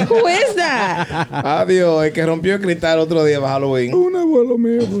 Who is that? Adiós, el que rompió el cristal otro día para Halloween. Un abuelo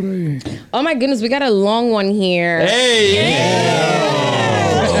mío por ahí. Oh my goodness, we got a long one here.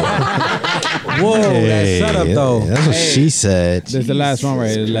 Whoa, that setup though. That's what she said. This is the last one,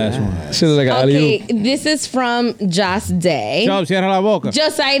 right? The last one. She was like, Okay, this is from Just Day. Chop, cierra la boca.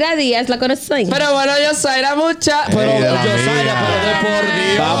 Josaira Díaz la conocí. Pero bueno, Josaira mucha. Pero Josaira, pero de por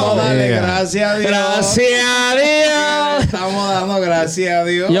Dios. Vamos a darle gracias a Dios. Gracias a Dios. Estamos dando gracias a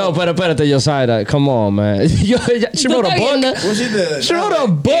Dios. Yo, pero espérate, Josaira. Come on, man. She wrote a book. What she did? She wrote a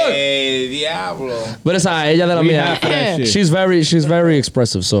book. Diablo. Pero esa, ella de la mía. She's very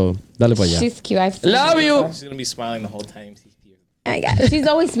expressive, so dale para allá. She's cute. I've seen Love her you. before. She's gonna be smiling the whole time. She's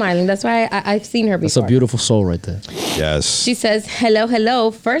always smiling. That's why I've seen her That's a before. beautiful soul right there. Yes. She says, hello.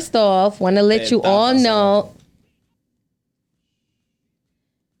 First off, want to let you all know.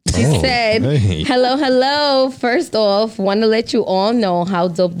 She said, hey. hello. First off, want to let you all know how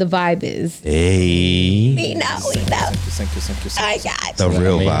dope the vibe is. Hey. We know. Thank you. I got The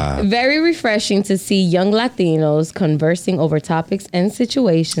real vibe. Very refreshing to see young Latinos conversing over topics and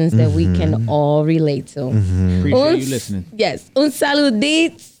situations that we can all relate to. Appreciate you listening. Yes. Un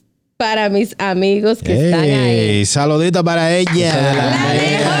saludito para mis amigos que están Hey, ahí. saludito para ella.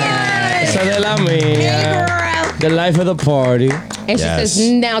 Esa de la mía. The life of the party. And she Yes.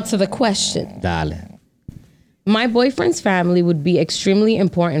 says, now to the question. Dale. My boyfriend's family would be extremely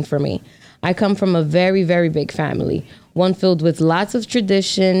important for me. I come from a very, very big family, one filled with lots of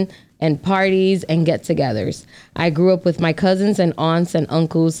tradition and parties and get-togethers. I grew up with my cousins and aunts and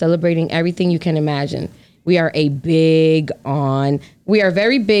uncles celebrating everything you can imagine. We are very big on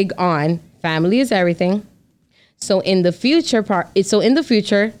family is everything. So in my future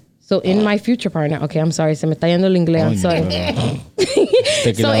partner, okay, I'm sorry, se me está yendo el inglés, I'm sorry.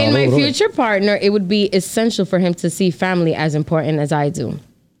 So in my future partner, it would be essential for him to see family as important as I do.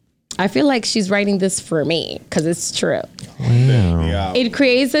 I feel like she's writing this for me because it's true. Yeah. It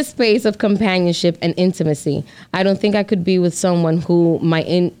creates a space of companionship and intimacy. I don't think I could be with someone who my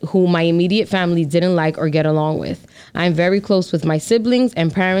immediate family didn't like or get along with. I'm very close with my siblings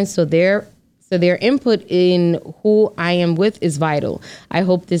and parents, so their input in who I am with is vital. I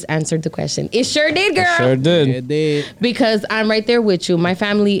hope this answered the question. It sure did, girl. Sure did. It did. Because I'm right there with you. My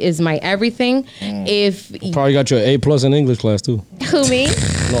family is my everything. If Probably got your A+ in English class too. who me?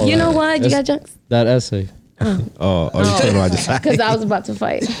 No, You know what? You that's- got jokes? That essay. You talking about just Because I was about to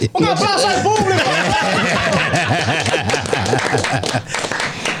fight.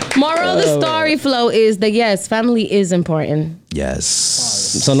 Moral of the story, Flo, is that yes, family is important. Yes.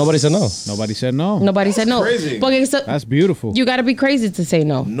 So nobody said no. Nobody said no. Nobody said no. Crazy. Porque so- That's beautiful. you got to be crazy to say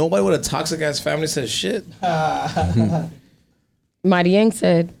no. Nobody with a toxic ass family says shit. Mariang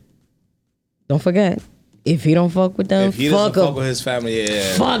said, don't forget, if he don't fuck with them, If he fuck doesn't fuck him. with his family,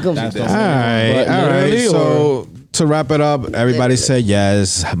 yeah. Fuck him. That's All right. But All right. literally, So to wrap it up, everybody said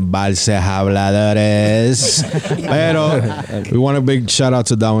yes. Balse habladores. Pero we want a big shout out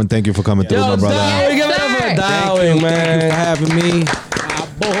to Darwin. Thank you for coming through, my brother. Darwin, give it up for Darwin, Thank you for man. having me.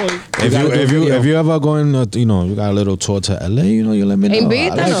 If you ever going, you got a little tour to LA, you let me know.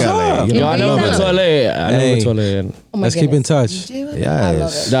 Invítanos. I like LA. Yo, I never been to LA. I never been to LA. Oh my Let's keep in goodness. touch.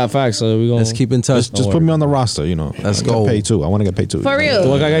 Yes. That facts. So we gonna Let's keep in touch. Just put me on the roster, Let's I go. Get paid too. I want to get paid too. For real. Tú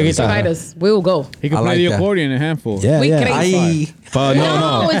vas a cagar guitarra. Invite us. We will go. He can I play like the that. accordion in a handful. Yeah, We yeah. crazy. But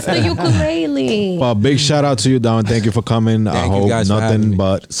No, it's the ukulele. But big shout out to you, Darwin. Thank you for coming. I Thank you hope guys for having nothing me.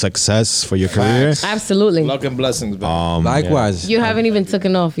 but success for your career. Absolutely. Luck and blessings, man. Likewise. You haven't even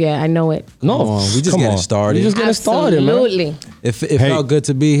taken off yet. I know it. No, Come on, we just come getting on. started. We just getting started, man. Absolutely. It Hey. felt good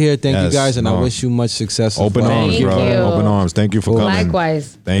to be here. Thank you Yes, guys, and I no. wish you much success. as Open well. arms, Thank bro. you. Open arms. Thank you for coming.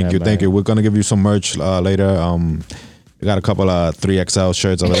 Likewise. Thank you. man. Thank you. We're gonna give you some merch later. We got a couple of 3XL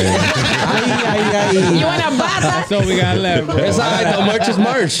shirts over there. You want a bata? That's all we got left, bro. It's all right. The merch is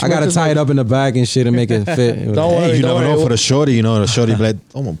merch. I gotta tie it up in the bag and shit and make it fit. Don't worry. Hey, you don't never worry. know for the shorty. The shorty bled.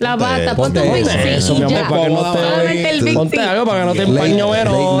 Oh, La bata, ponte un Ponte big eso, mi y amor, ya. para que no Solamente el te... big Ponte T. algo para que no te Late-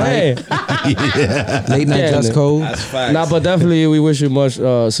 empaño, late Late night Yeah, dress man. code. That's facts. Nah, but definitely we wish you much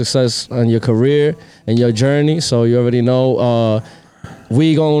success on your career and your journey. So you already know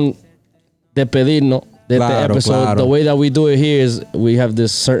we gon' despedirnos de este Claro, episode. claro. The way that we do it here is we have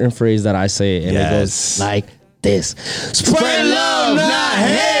this certain phrase that I say and it Yes. goes like this. Spread love, not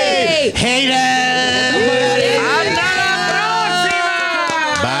hate. Hey. Haters. Hasta la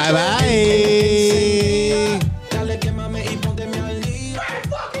próxima. Bye bye.